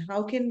this, and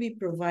how can we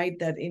provide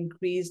that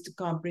increased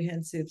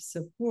comprehensive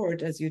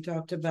support, as you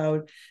talked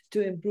about,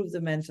 to improve the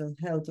mental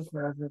health of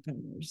our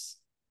overcomers?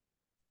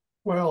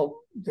 Well,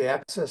 the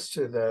access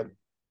to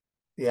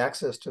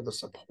the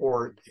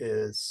support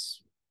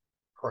is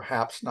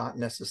perhaps not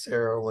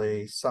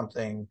necessarily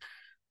something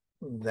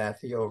that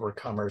the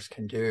overcomers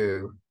can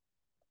do,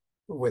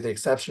 with the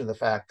exception of the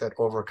fact that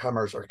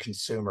overcomers are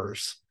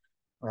consumers,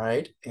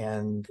 right?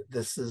 And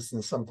this is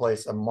in some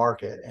place a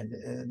market, and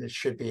it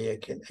should be a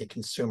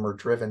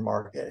consumer-driven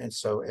market. And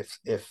so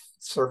if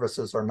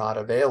services are not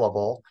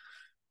available,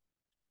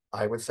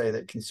 I would say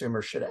that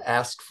consumers should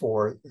ask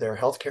for their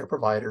healthcare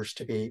providers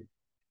to be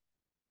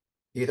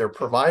either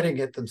providing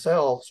it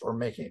themselves or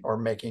making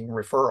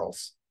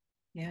referrals.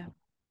 Yeah.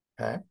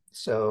 Okay.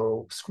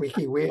 So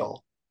squeaky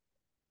wheel,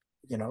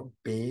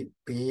 be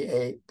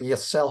a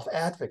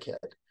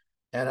self-advocate.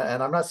 And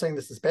I'm not saying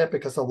this is bad,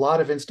 because a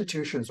lot of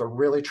institutions are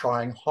really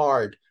trying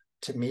hard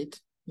to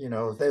meet,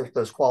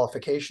 those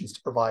qualifications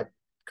to provide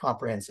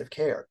comprehensive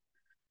care.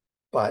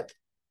 But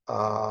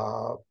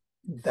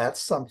that's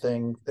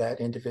something that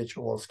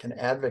individuals can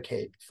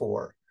advocate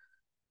for.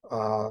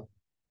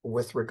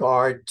 With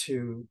regard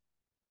to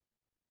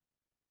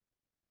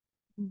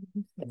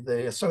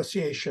the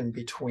association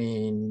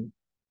between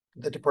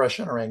the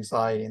depression or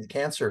anxiety and the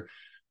cancer,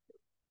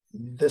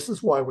 this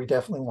is why we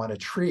definitely want to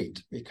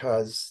treat,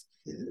 because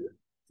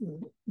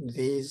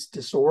these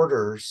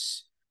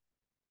disorders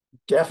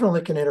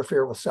definitely can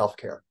interfere with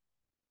self-care.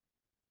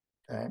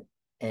 Okay.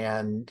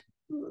 And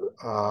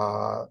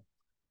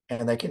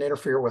they can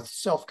interfere with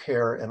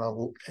self-care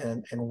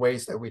in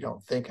ways that we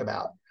don't think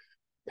about.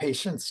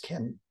 Patients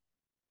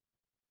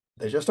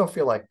they just don't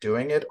feel like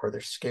doing it, or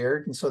they're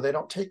scared, and so they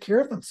don't take care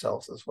of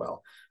themselves as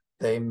well.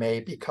 They may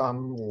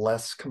become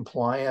less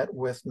compliant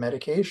with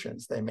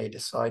medications. They may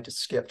decide to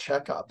skip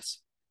checkups.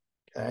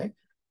 Okay.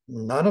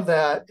 None of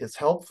that is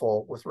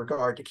helpful with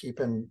regard to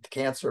keeping the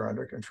cancer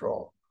under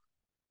control.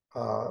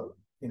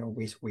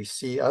 We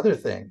see other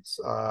things.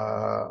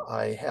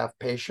 I have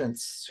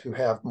patients who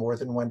have more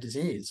than one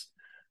disease,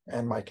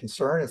 and my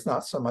concern is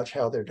not so much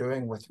how they're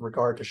doing with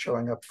regard to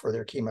showing up for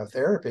their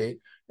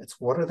chemotherapy. It's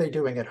what are they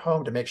doing at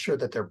home to make sure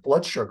that their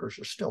blood sugars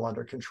are still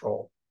under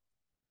control.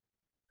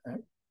 Okay?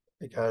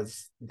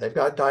 Because they've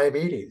got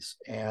diabetes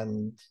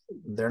and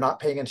they're not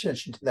paying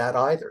attention to that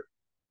either.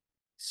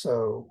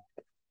 So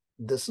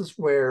this is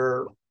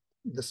where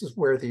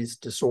these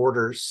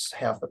disorders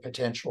have the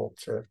potential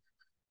to,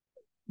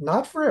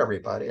 not for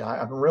everybody.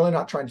 I'm really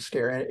not trying to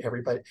scare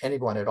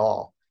anyone at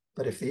all.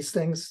 But if these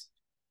things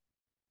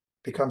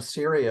become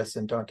serious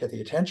and don't get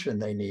the attention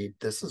they need,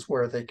 this is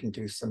where they can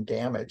do some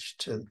damage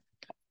to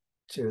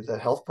the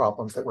health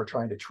problems that we're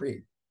trying to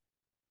treat.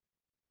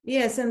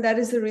 Yes, and that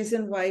is the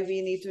reason why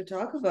we need to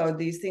talk about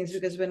these things,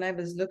 because when I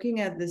was looking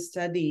at this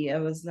study, I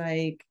was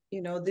like,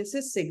 this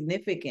is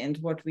significant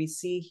what we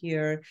see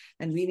here,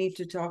 and we need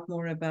to talk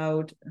more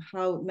about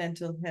how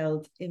mental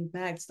health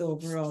impacts the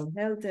overall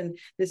health. And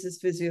this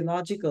is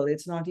physiological.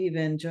 It's not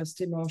even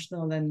just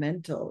emotional and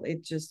mental.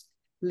 It just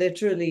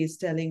literally is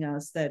telling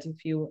us that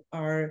if you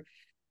are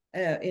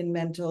in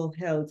mental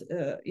health,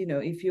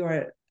 if you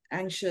are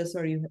anxious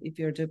or if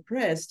you're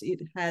depressed, it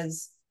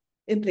has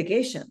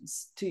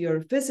implications to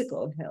your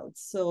physical health.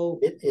 So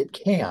it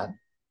can.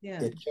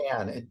 Yeah. It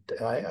can.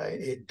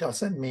 It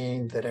doesn't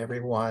mean that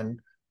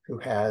everyone who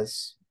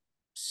has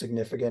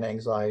significant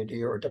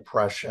anxiety or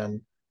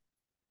depression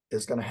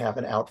is going to have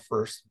an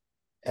adverse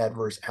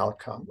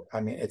outcome.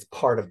 I mean, it's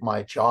part of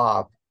my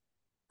job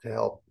to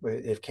help,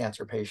 if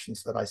cancer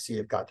patients that I see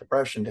have got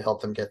depression, to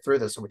help them get through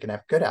this so we can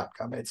have good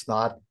outcome. It's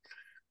not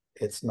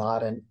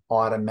an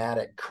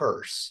automatic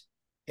curse.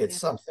 It's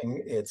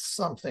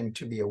something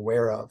to be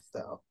aware of,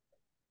 though.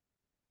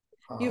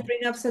 You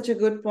bring up such a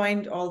good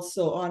point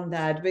also on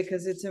that,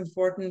 because it's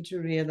important to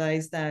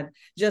realize that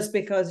just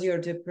because you're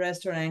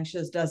depressed or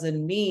anxious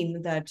doesn't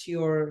mean that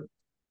your,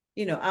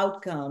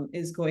 outcome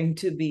is going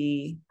to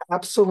be.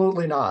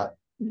 Absolutely not.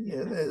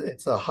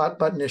 It's a hot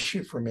button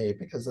issue for me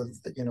because of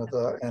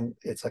and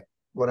it's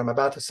what I'm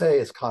about to say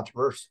is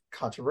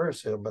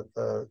controversial, but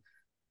the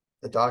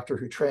doctor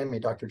who trained me,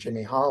 Dr.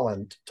 Jimmy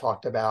Holland,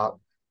 talked about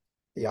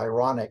the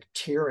ironic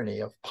tyranny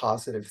of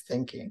positive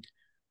thinking.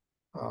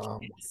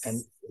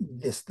 And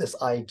this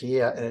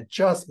idea, and it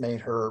just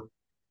made her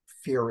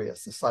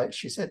furious.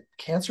 She said,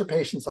 cancer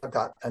patients have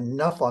got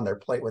enough on their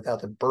plate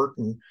without the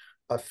burden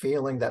of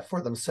feeling that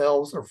for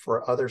themselves or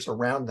for others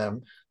around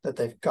them, that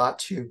they've got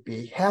to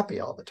be happy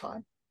all the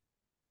time.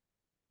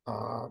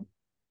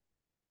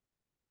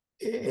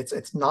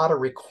 It's not a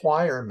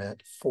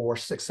requirement for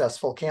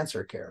successful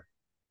cancer care.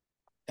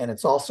 And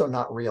it's also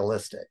not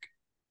realistic.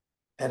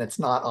 And it's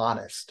not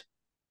honest.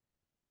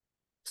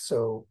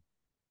 So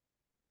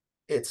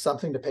it's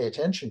something to pay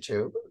attention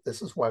to.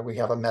 This is why we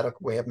have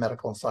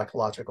medical and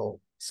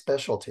psychological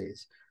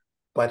specialties.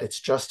 But it's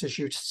just as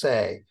you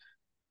say,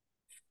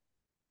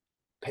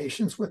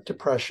 patients with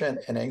depression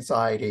and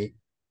anxiety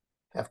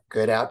have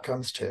good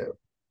outcomes too.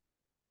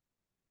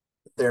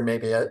 They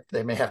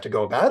may have to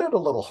go about it a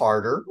little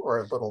harder or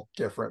a little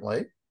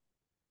differently,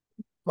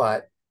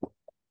 but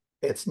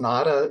it's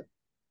not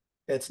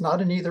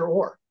an either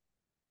or.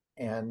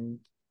 And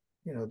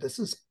this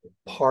is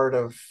part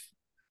of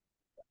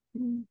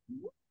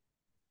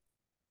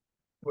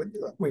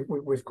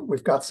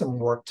we've got some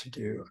work to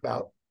do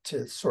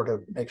to sort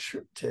of make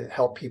sure to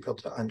help people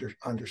to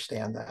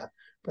understand that.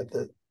 But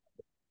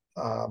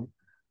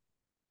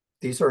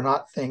these are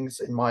not things,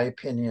 in my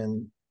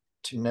opinion,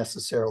 to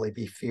necessarily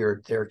be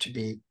feared. They're to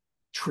be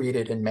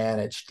treated and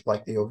managed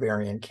like the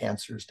ovarian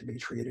cancers to be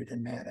treated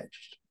and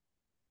managed.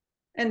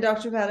 And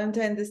Dr.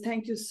 Valentine,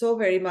 thank you so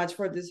very much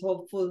for this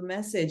hopeful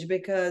message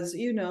because,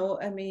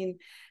 I mean,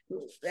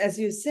 as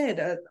you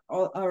said,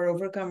 all our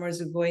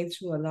overcomers are going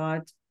through a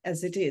lot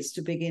as it is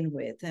to begin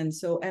with. And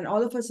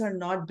all of us are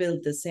not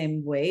built the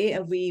same way,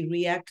 and we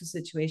react to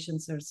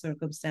situations or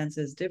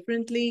circumstances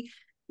differently.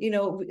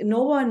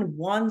 No one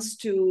wants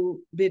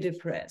to be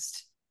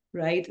depressed,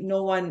 right?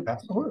 No one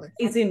Absolutely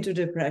is into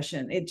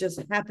depression. It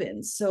just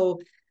happens. So,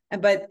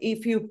 but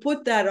if you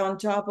put that on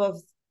top of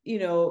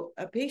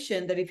a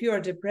patient, that if you are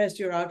depressed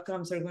your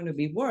outcomes are going to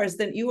be worse,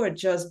 then you are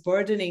just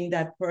burdening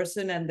that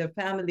person and their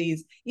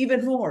families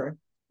even more,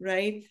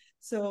 right?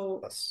 So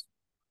yes.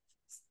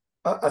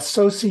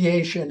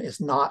 Association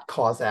is not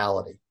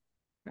causality,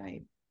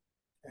 right.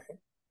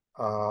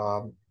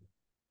 um,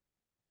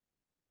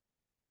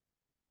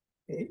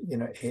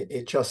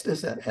 it just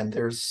isn't. And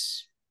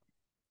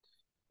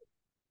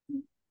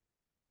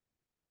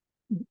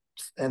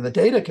the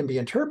data can be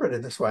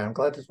interpreted this way. I'm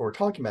glad that's what we're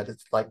talking about.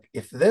 It's like,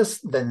 if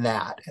this, then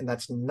that, and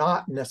that's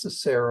not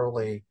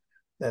necessarily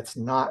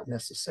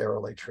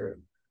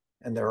true.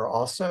 And there are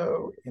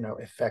also,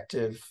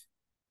 effective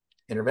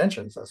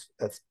interventions.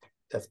 That's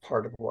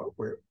part of what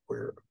we're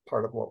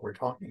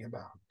talking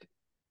about.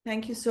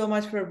 Thank you so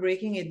much for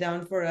breaking it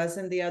down for us.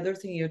 And the other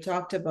thing you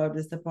talked about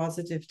is the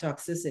positive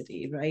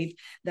toxicity, right?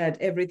 That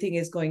everything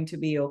is going to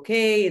be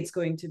okay. It's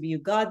going to be, you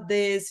got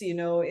this,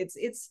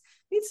 it's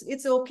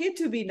okay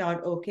to be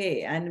not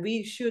okay. And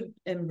we should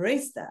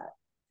embrace that.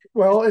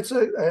 Well, I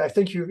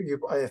think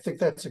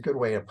that's a good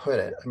way to put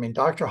it. I mean,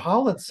 Dr.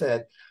 Holland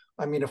said,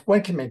 I mean, if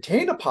one can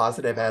maintain a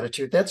positive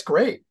attitude, that's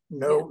great.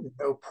 No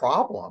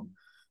problem.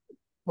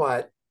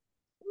 But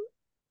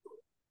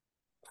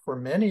for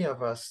many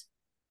of us,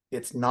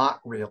 it's not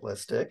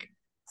realistic.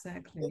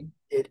 Exactly.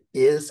 It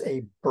is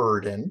a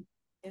burden.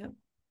 Yeah.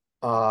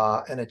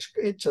 And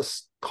it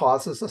just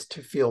causes us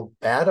to feel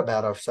bad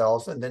about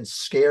ourselves, and then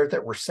scared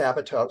that we're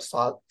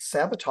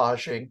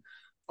sabotaging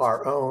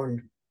our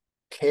own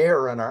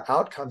care and our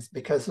outcomes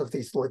because of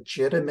these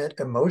legitimate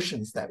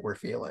emotions that we're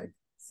feeling.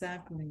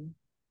 Exactly.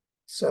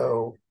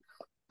 So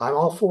I'm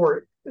all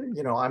for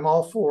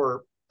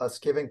us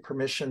giving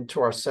permission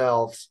to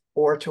ourselves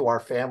or to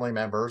our family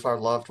members, our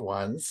loved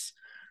ones,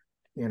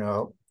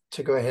 to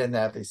go ahead and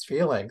have these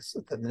feelings.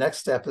 The next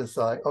step is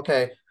like,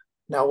 okay,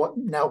 now what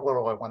do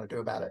I want to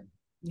do about it?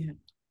 Yeah.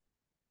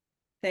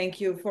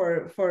 Thank you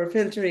for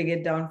filtering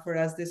it down for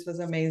us. This was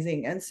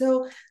amazing. And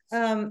so,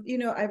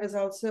 I was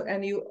also,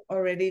 and you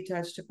already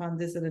touched upon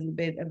this a little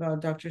bit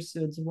about Dr.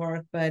 Sood's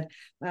work, but,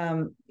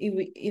 tell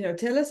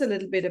us a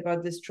little bit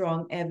about the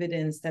strong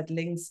evidence that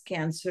links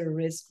cancer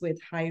risk with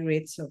high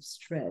rates of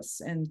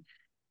stress. And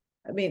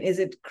I mean, is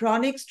it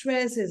chronic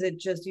stress? Is it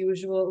just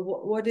usual?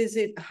 What is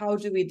it? How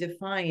do we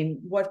define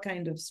what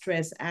kind of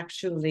stress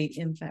actually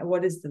impact?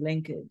 What is the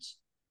linkage?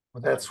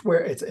 Well, that's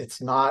where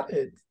it's not.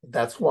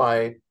 That's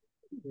why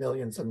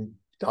millions of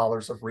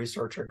dollars of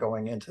research are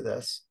going into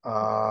this.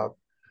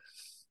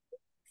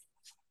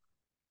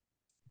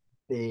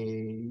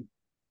 The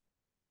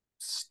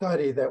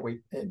study that we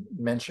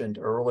mentioned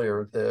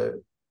earlier,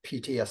 the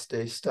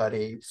PTSD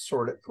study,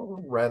 sort of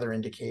rather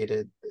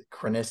indicated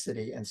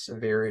chronicity and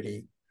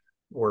severity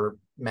were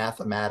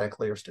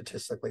mathematically or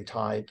statistically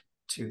tied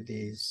to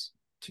these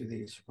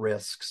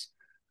risks.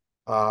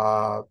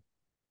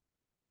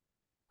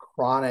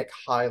 Chronic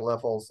high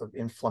levels of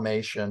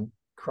inflammation,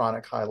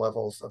 chronic high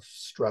levels of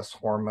stress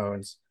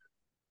hormones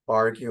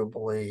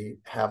arguably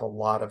have a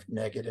lot of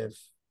negative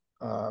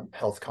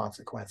health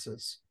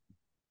consequences.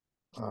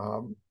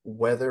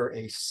 Whether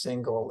a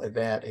single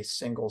event, a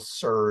single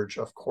surge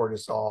of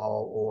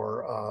cortisol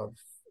or of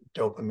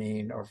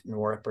dopamine or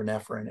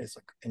norepinephrine is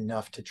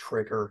enough to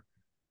trigger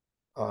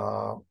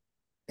a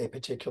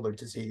particular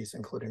disease,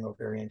 including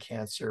ovarian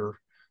cancer,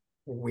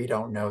 we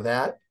don't know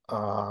that.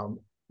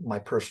 My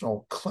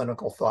personal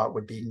clinical thought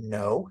would be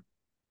no.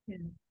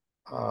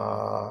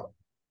 Yeah.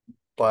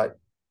 But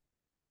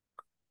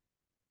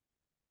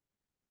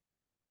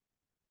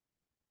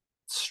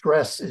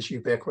stress is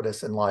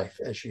ubiquitous in life,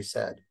 as you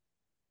said.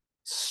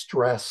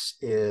 Stress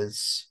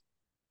is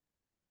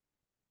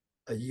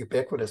a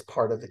ubiquitous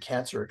part of the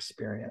cancer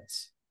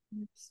experience.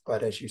 Yes.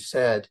 But as you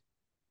said,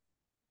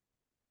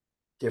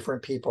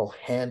 different people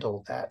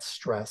handle that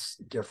stress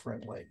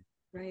differently.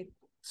 Right.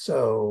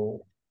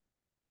 So,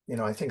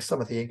 I think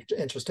some of the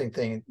interesting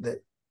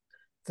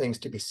things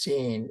to be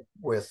seen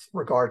with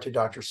regard to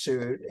Dr.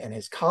 Sood and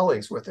his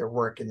colleagues with their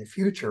work in the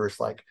future is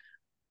like,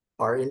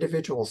 are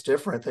individuals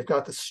different? They've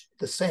got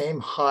the same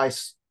high,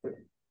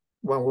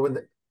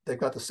 they've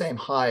got the same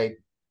high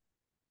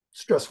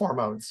stress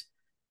hormones,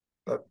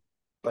 but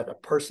a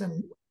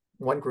person,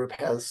 one group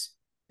has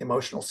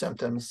emotional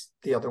symptoms,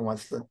 the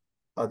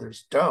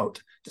others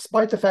don't,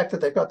 despite the fact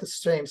that they've got the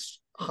same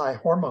high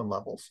hormone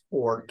levels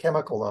or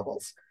chemical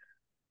levels.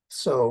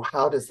 So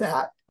how does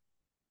that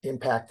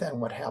impact then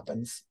what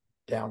happens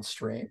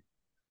downstream?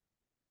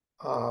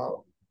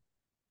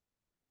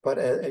 But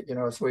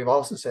as we've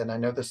also said, and I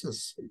know this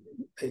is,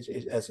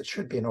 as it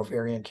should be, an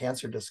ovarian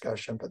cancer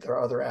discussion, but there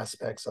are other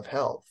aspects of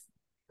health,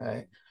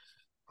 right?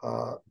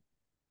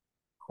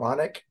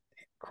 chronic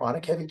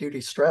heavy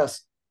duty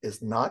stress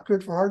is not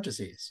good for heart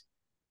disease.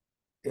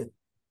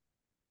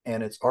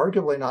 And it's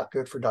arguably not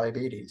good for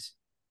diabetes.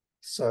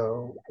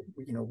 So,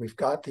 we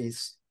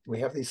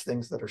have these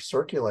things that are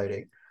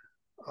circulating.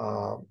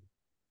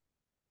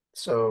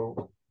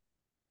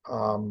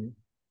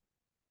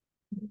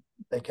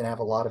 They can have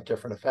a lot of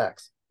different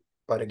effects.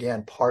 But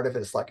again, part of it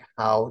is like,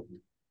 how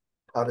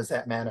does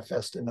that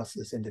manifest in us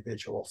as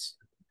individuals?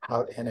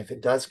 And if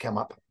it does come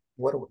up,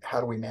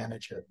 how do we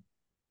manage it?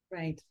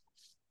 Right.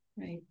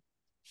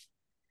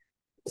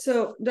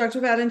 So, Dr.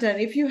 Valentine,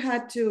 if you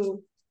had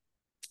to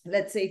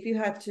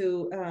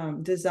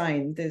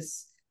design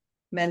this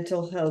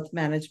mental health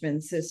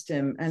management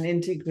system and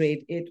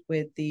integrate it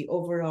with the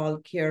overall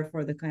care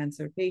for the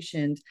cancer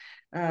patient,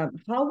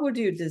 how would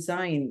you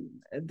design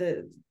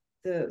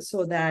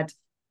so that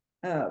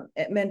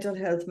mental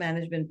health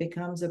management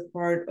becomes a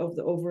part of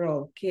the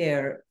overall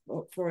care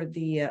for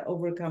the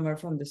overcomer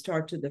from the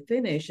start to the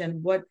finish?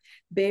 And what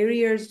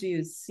barriers do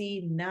you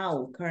see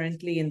now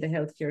currently in the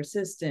healthcare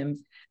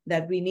system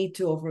that we need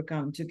to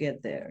overcome to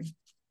get there?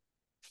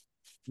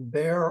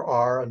 There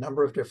are a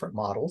number of different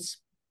models.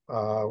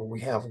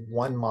 We have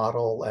one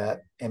model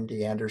at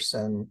MD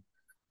Anderson,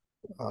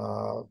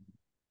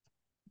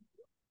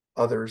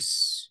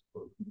 others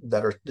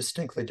that are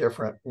distinctly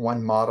different.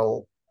 One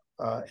model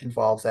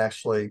involves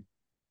actually,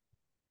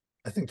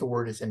 I think the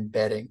word is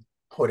embedding,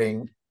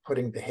 putting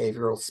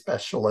behavioral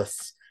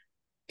specialists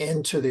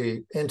into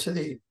the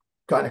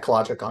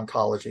gynecologic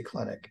oncology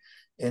clinic,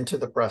 into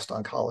the breast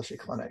oncology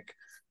clinic.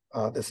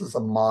 This is a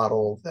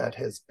model that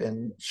has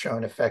been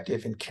shown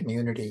effective in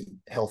community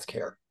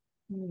healthcare.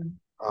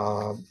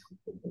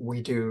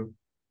 We do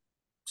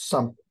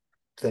some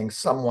things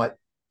somewhat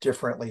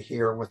differently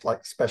here with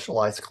like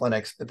specialized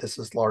clinics, but this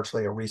is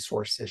largely a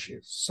resource issue.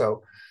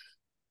 So,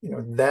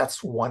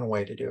 that's one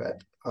way to do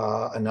it.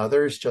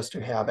 Another is just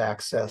to have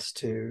access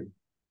to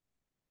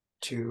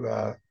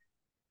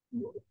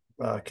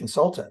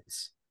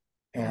consultants,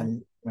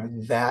 and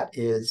that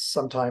is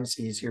sometimes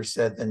easier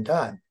said than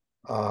done.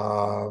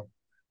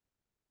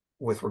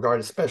 With regard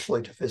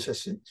especially to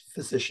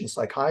physician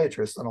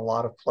psychiatrists, in a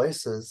lot of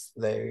places,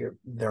 they're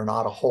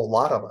not a whole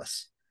lot of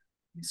us.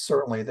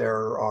 Certainly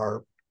there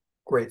are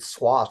great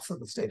swaths of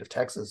the state of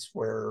Texas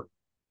where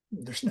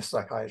there's no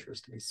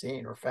psychiatrist to be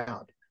seen or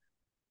found.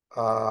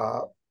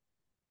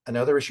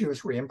 Another issue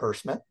is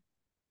reimbursement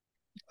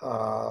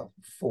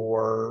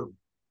for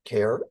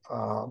care.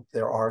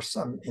 There are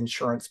some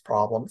insurance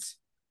problems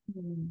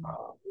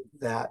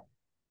that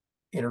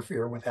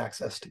interfere with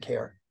access to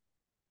care.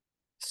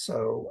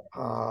 So,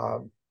 I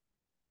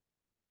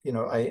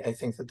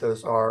think that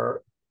those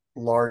are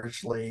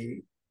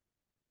largely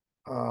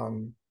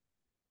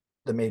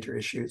the major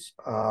issues.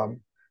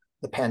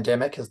 The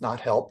pandemic has not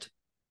helped.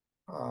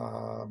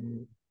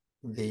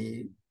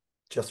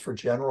 Just for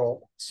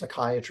general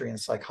psychiatry and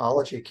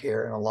psychology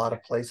care, in a lot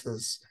of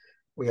places,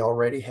 we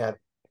already had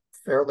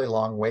fairly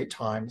long wait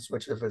times,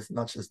 which have as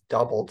much as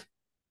doubled.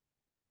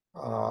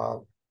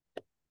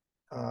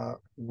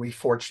 We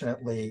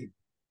fortunately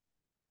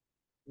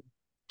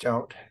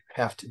don't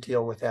have to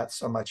deal with that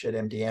so much at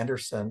MD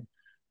Anderson,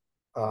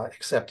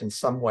 except in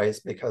some ways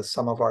because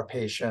some of our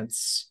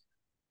patients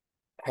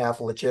have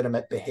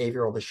legitimate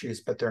behavioral issues,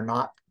 but they're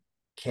not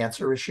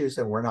cancer issues,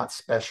 and we're not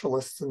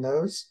specialists in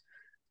those.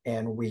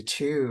 And we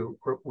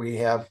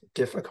have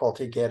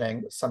difficulty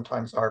getting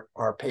sometimes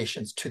our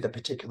patients to the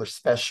particular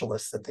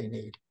specialists that they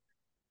need.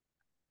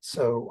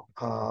 So,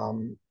 I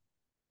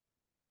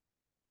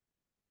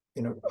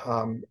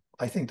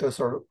think those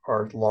are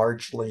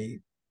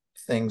largely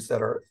things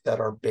that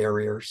are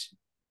barriers.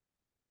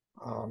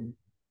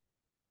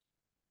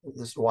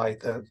 This is why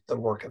the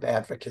work of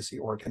advocacy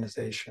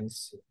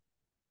organizations,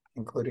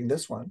 including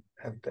this one,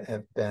 have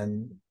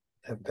been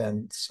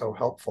so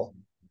helpful.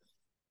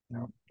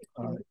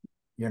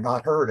 You're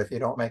not heard if you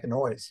don't make a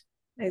noise.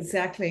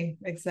 Exactly.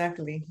 I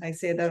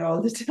say that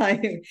all the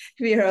time.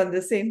 We are on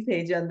the same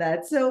page on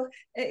that. So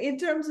in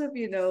terms of,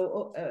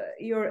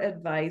 your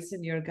advice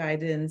and your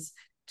guidance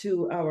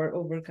to our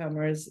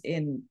overcomers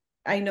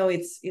I know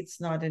it's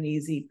not an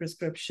easy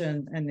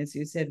prescription. And as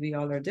you said, we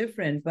all are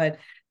different, but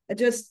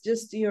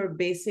just your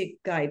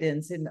basic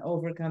guidance in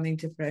overcoming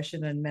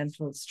depression and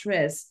mental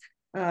stress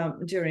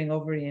during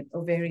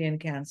ovarian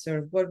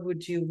cancer. What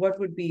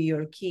would be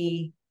your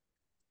key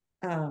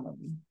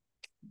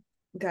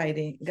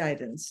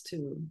guidance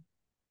to?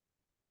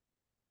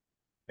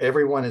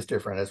 Everyone is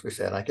different, as we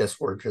said. I guess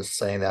we're just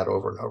saying that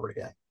over and over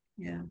again.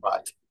 Yeah.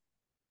 But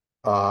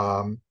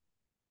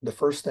the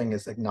first thing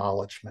is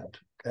acknowledgement.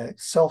 Okay,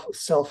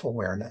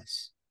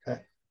 self-awareness.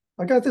 Okay,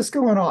 I got this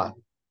going on.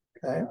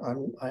 Okay,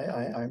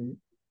 I'm,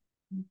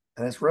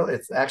 and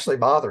it's actually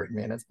bothering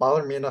me, and it's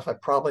bothering me enough I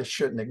probably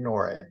shouldn't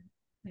ignore it.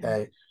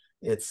 Okay,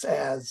 it's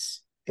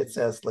as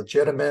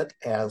legitimate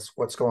as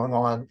what's going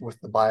on with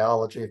the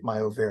biology of my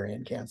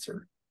ovarian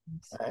cancer.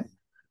 Okay,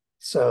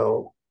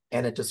 so,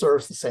 and it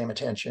deserves the same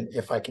attention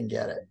if I can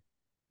get it.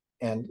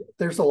 And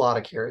there's a lot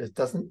of care.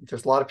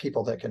 There's a lot of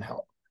people that can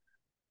help.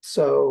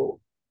 So,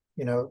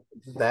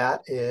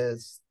 that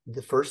is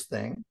the first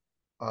thing.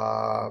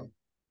 I'm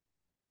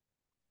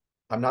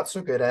not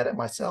so good at it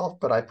myself,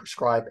 but I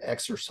prescribe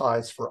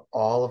exercise for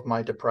all of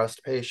my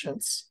depressed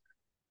patients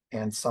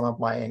and some of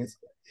my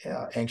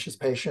anxious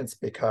patients,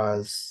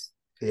 because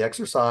the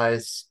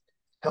exercise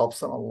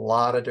helps them a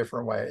lot of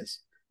different ways.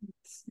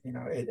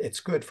 It's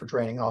good for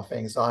draining off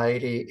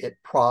anxiety. It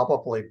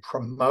probably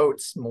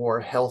promotes more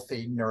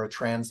healthy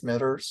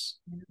neurotransmitters,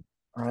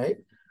 right?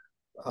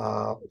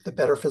 The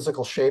better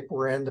physical shape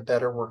we're in, the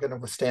better we're going to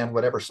withstand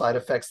whatever side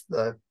effects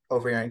the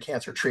ovarian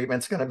cancer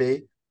treatment's going to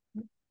be.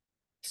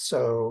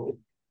 So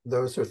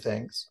those are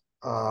things.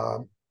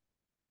 Part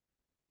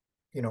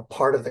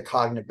of the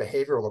cognitive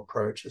behavioral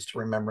approach is to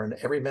remember, and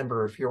every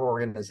member of your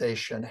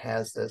organization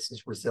has this,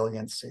 is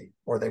resiliency,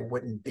 or they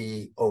wouldn't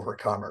be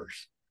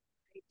overcomers,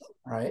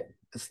 right?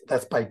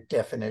 That's by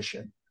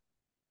definition.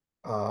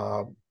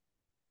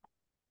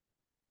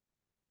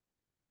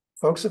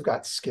 Folks have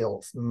got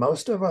skills.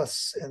 Most of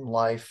us in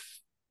life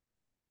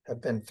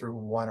have been through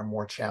one or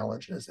more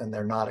challenges, and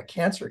they're not a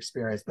cancer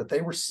experience, but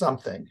they were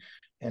something.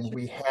 And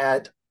we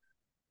had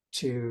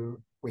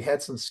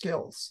some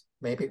skills.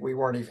 Maybe we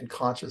weren't even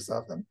conscious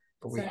of them,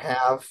 but we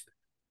have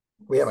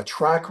a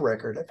track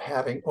record of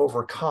having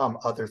overcome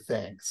other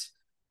things.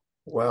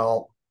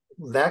 Well,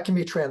 that can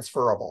be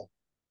transferable.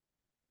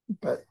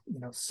 But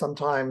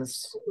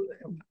sometimes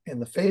in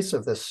the face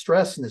of this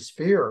stress and this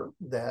fear,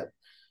 that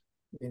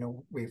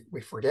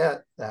we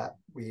forget that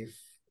we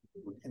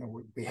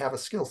have a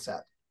skill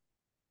set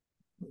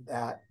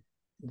that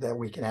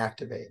we can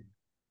activate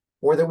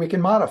or that we can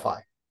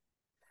modify.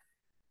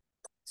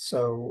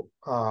 So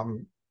I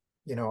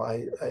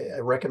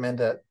recommend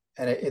that,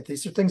 and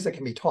these are things that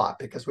can be taught,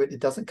 because it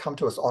doesn't come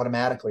to us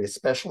automatically,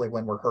 especially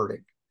when we're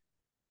hurting.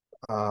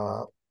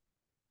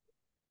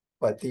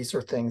 But these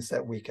are things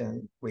that we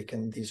can.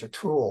 These are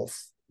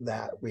tools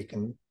that we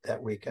can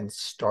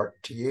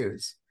start to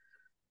use.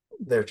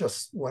 They're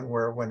just, when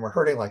we're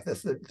hurting like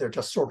this, they're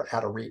just sort of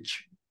out of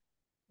reach.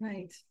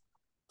 Right.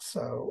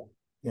 So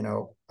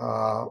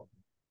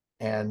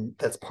and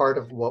that's part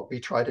of what we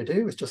try to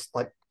do, is just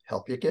like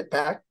help you get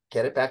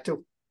it back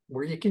to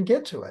where you can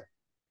get to it.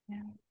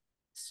 Yeah.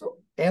 So,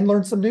 and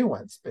learn some new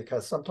ones,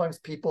 because sometimes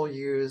people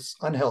use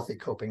unhealthy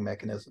coping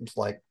mechanisms,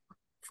 like,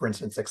 for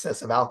instance,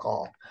 excessive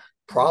alcohol.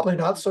 Probably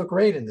not so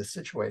great in this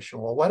situation.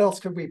 Well, what else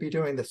could we be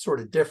doing that's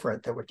sort of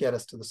different that would get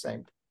us to the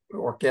same,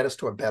 or get us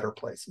to a better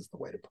place, is the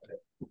way to put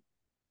it.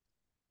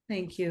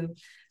 Thank you.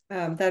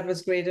 That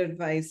was great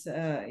advice,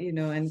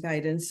 and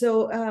guidance.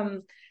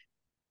 So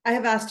I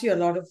have asked you a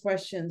lot of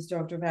questions,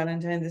 Dr.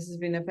 Valentine. This has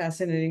been a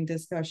fascinating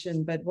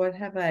discussion, but what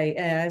have I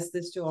asked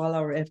this to all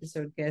our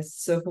episode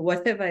guests? So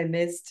what have I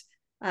missed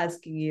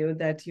asking you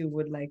that you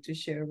would like to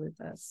share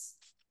with us?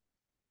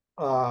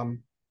 I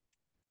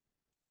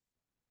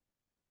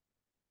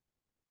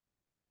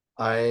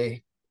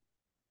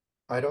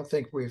don't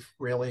think we've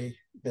really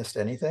missed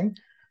anything.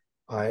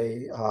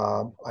 I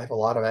have a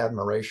lot of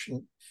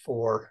admiration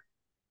for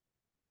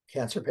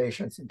cancer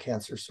patients and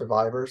cancer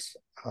survivors.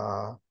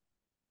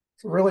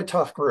 It's a really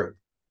tough group,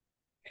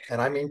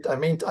 and I mean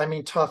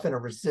tough in a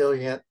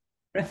resilient.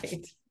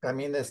 Right. I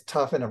mean this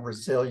tough in a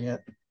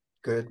resilient,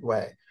 good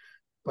way.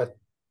 But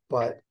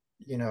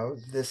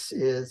this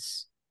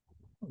is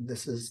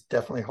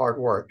definitely hard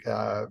work.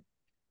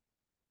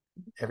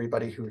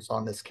 Everybody who's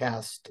on this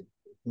cast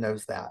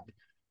knows that.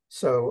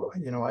 So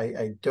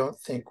I don't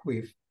think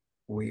we've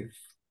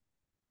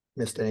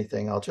missed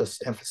anything. I'll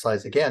just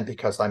emphasize again,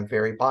 because I'm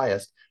very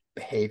biased,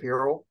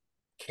 behavioral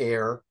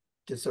care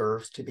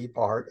deserves to be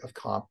part of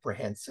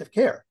comprehensive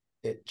care.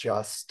 It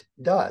just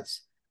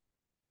does.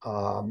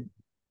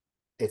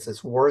 It's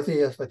as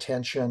worthy of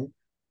attention,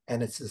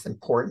 and it's as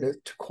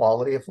important to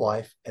quality of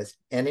life as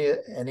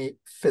any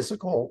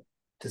physical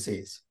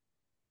disease,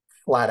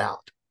 flat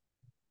out.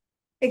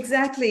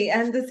 Exactly.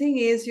 And the thing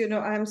is,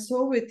 I'm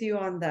so with you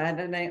on that.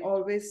 And I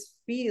always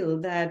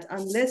feel that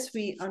unless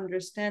we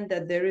understand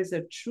that there is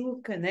a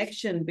true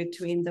connection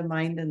between the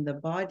mind and the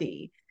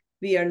body,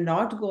 we are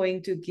not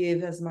going to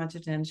give as much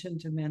attention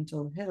to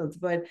mental health.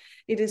 But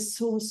it is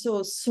so,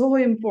 so, so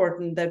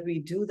important that we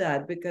do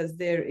that, because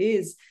there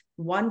is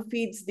one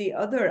feeds the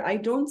other. I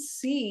don't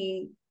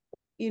see,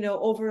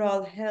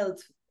 overall health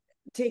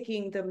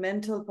taking the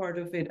mental part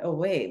of it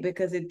away,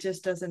 because it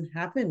just doesn't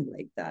happen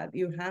like that.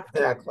 You have to.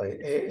 Exactly.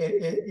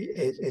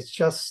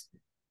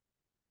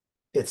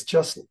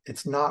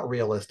 It's not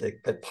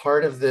realistic. But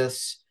part of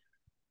this,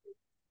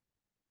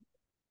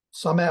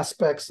 some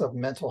aspects of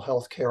mental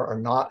health care are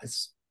not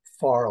as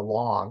far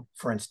along,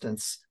 for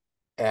instance,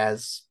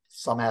 as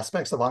some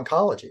aspects of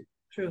oncology.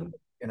 True.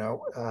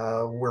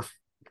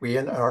 We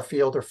in our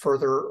field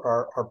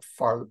are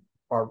far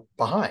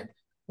behind.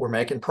 We're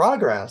making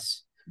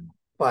progress,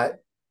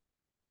 but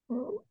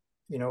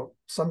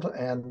sometimes,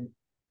 and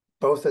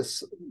both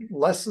as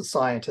less as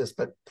scientists,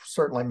 but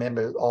certainly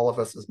all of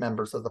us as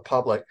members of the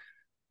public,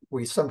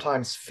 we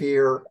sometimes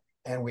fear,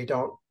 and we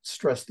don't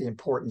stress the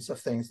importance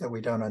of things that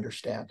we don't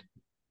understand.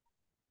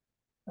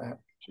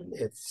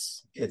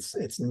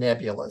 it's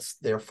nebulous,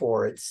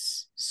 therefore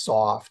it's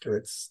soft,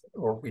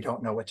 or we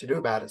don't know what to do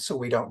about it, so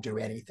we don't do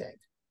anything.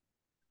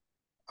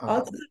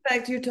 Also, the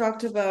fact you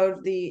talked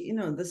about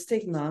the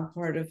stigma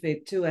part of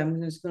it too. I'm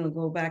just going to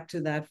go back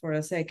to that for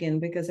a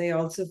second, because I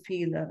also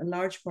feel a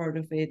large part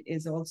of it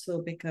is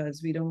also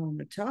because we don't want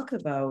to talk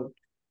about,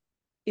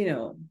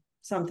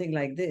 something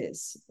like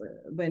this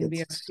when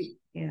we are,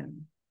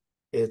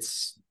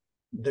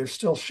 there's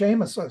still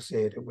shame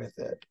associated with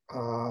it.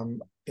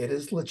 It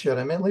is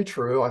legitimately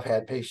true. I've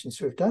had patients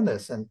who have done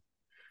this and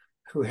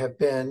who have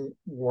been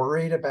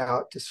worried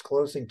about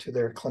disclosing to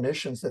their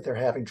clinicians that they're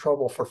having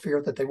trouble for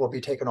fear that they will be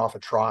taken off a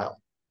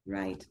trial.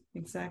 Right,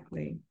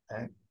 exactly.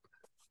 Okay.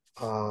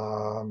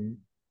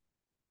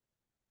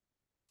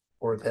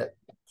 Or that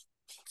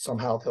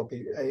somehow there'll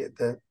be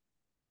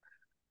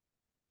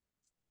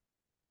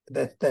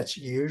that's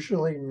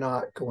usually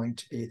not going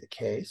to be the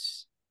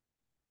case.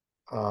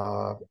 There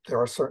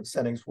are certain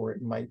settings where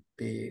it might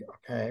be,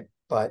 okay,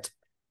 but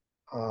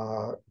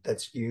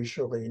that's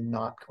usually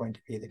not going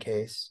to be the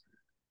case.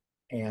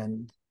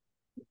 And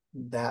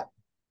that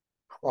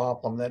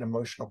problem, that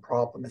emotional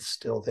problem, is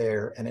still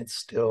there, and it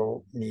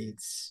still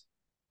needs,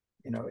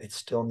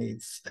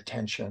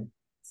 attention.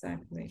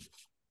 Exactly.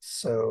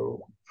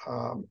 So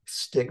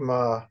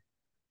stigma,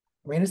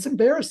 it's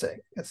embarrassing.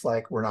 It's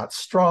like we're not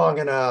strong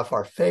enough.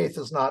 Our faith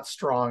is not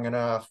strong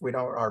enough.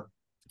 Our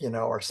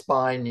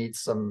spine needs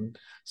some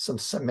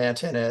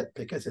cement in it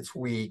because it's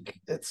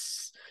weak.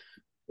 This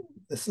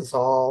is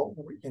all,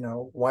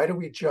 why do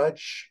we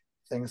judge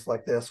things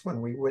like this when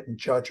we wouldn't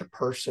judge a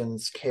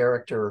person's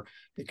character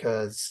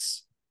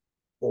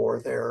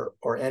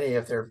or any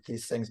of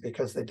these things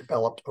because they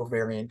developed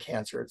ovarian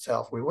cancer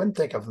itself? We wouldn't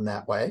think of them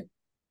that way.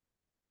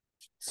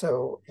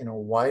 So,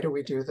 why do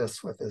we do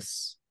this with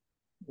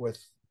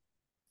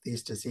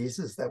these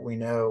diseases that we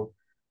know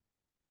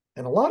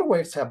in a lot of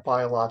ways have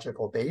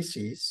biological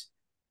bases,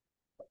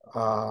 but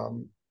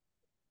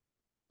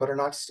are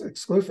not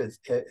exclusive?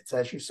 It's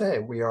as you say,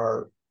 we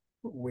are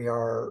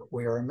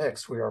a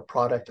mix. We are a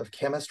product of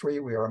chemistry.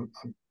 We are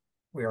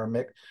a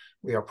mix.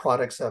 We are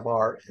products of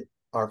our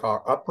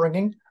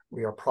upbringing.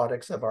 We are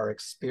products of our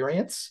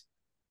experience,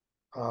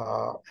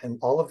 and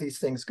all of these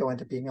things go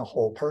into being a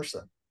whole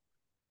person.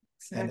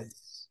 Exactly. And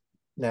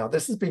now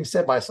this is being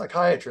said by a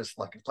psychiatrist.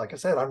 Like I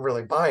said, I'm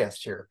really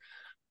biased here,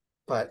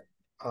 but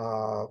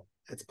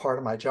it's part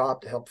of my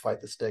job to help fight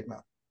the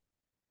stigma.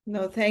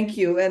 No, thank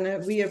you.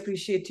 And we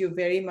appreciate you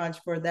very much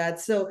for that.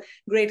 So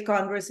great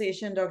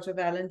conversation, Dr.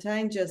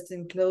 Valentine. Just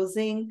in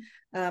closing,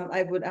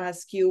 I would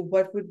ask you,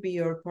 what would be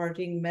your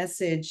parting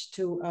message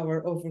to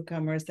our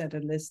overcomers that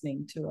are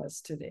listening to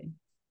us today?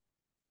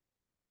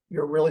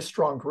 You're a really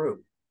strong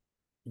group.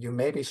 You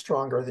may be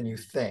stronger than you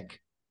think.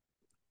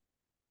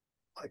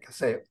 Like I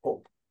say,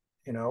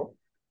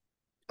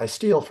 I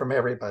steal from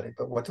everybody,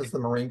 but what does the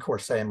Marine Corps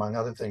say, among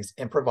other things?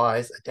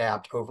 Improvise,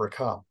 adapt,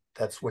 overcome.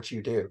 That's what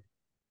you do.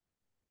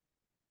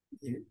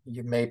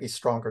 You may be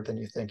stronger than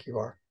you think you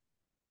are.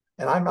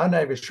 And I'm not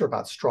even sure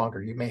about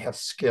stronger. You may have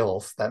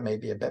skills that may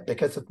be a bit,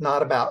 because it's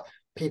not about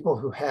people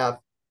who have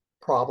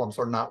problems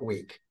are not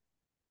weak.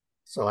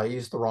 So I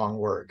used the wrong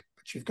word,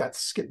 but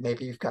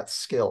maybe you've got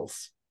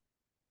skills.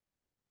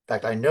 In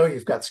fact, I know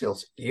you've got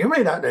skills. You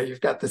may not know you've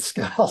got the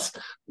skills,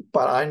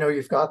 but I know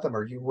you've got them,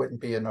 or you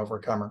wouldn't be an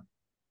overcomer.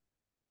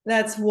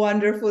 That's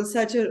wonderful.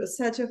 Such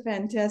a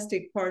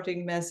fantastic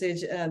parting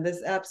message.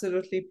 That's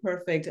absolutely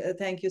perfect.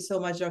 Thank you so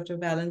much, Dr.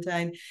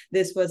 Valentine.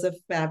 This was a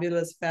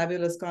fabulous,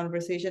 fabulous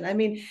conversation.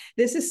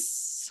 This is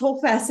so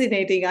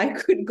fascinating. I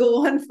could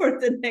go on for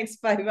the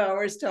next 5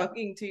 hours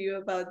talking to you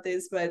about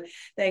this, but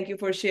thank you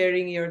for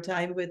sharing your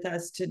time with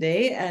us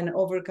today. And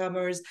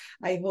overcomers,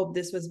 I hope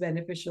this was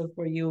beneficial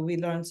for you. We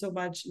learned so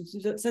much,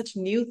 such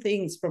new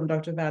things from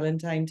Dr.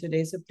 Valentine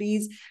today. So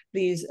please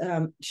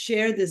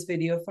share this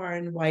video far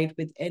and wide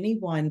with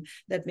anyone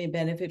that may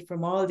benefit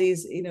from all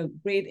these,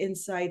 great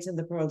insights and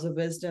the pearls of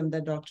wisdom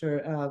that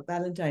Dr.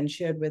 Valentine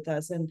shared with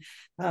us. And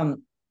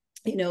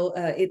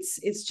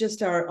it's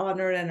just our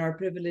honor and our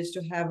privilege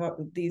to have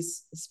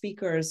these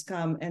speakers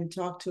come and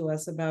talk to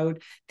us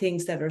about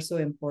things that are so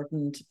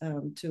important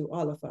to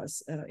all of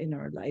us in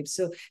our lives.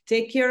 So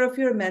take care of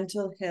your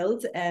mental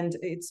health, and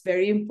it's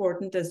very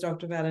important, as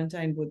Dr.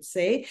 Valentine would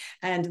say.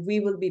 And we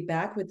will be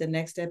back with the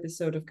next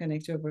episode of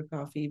Connect Over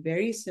Coffee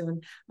very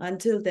soon.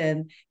 Until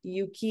then,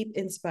 you keep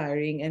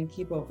inspiring and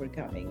keep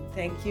overcoming.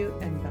 Thank you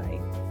and bye.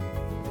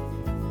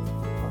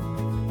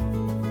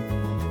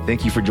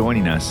 Thank you for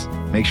joining us.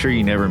 Make sure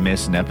you never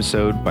miss an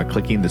episode by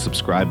clicking the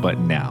subscribe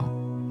button now.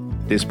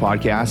 This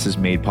podcast is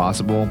made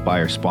possible by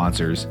our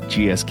sponsors,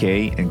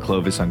 GSK and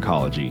Clovis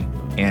Oncology,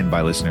 and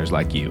by listeners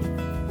like you.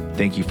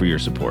 Thank you for your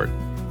support.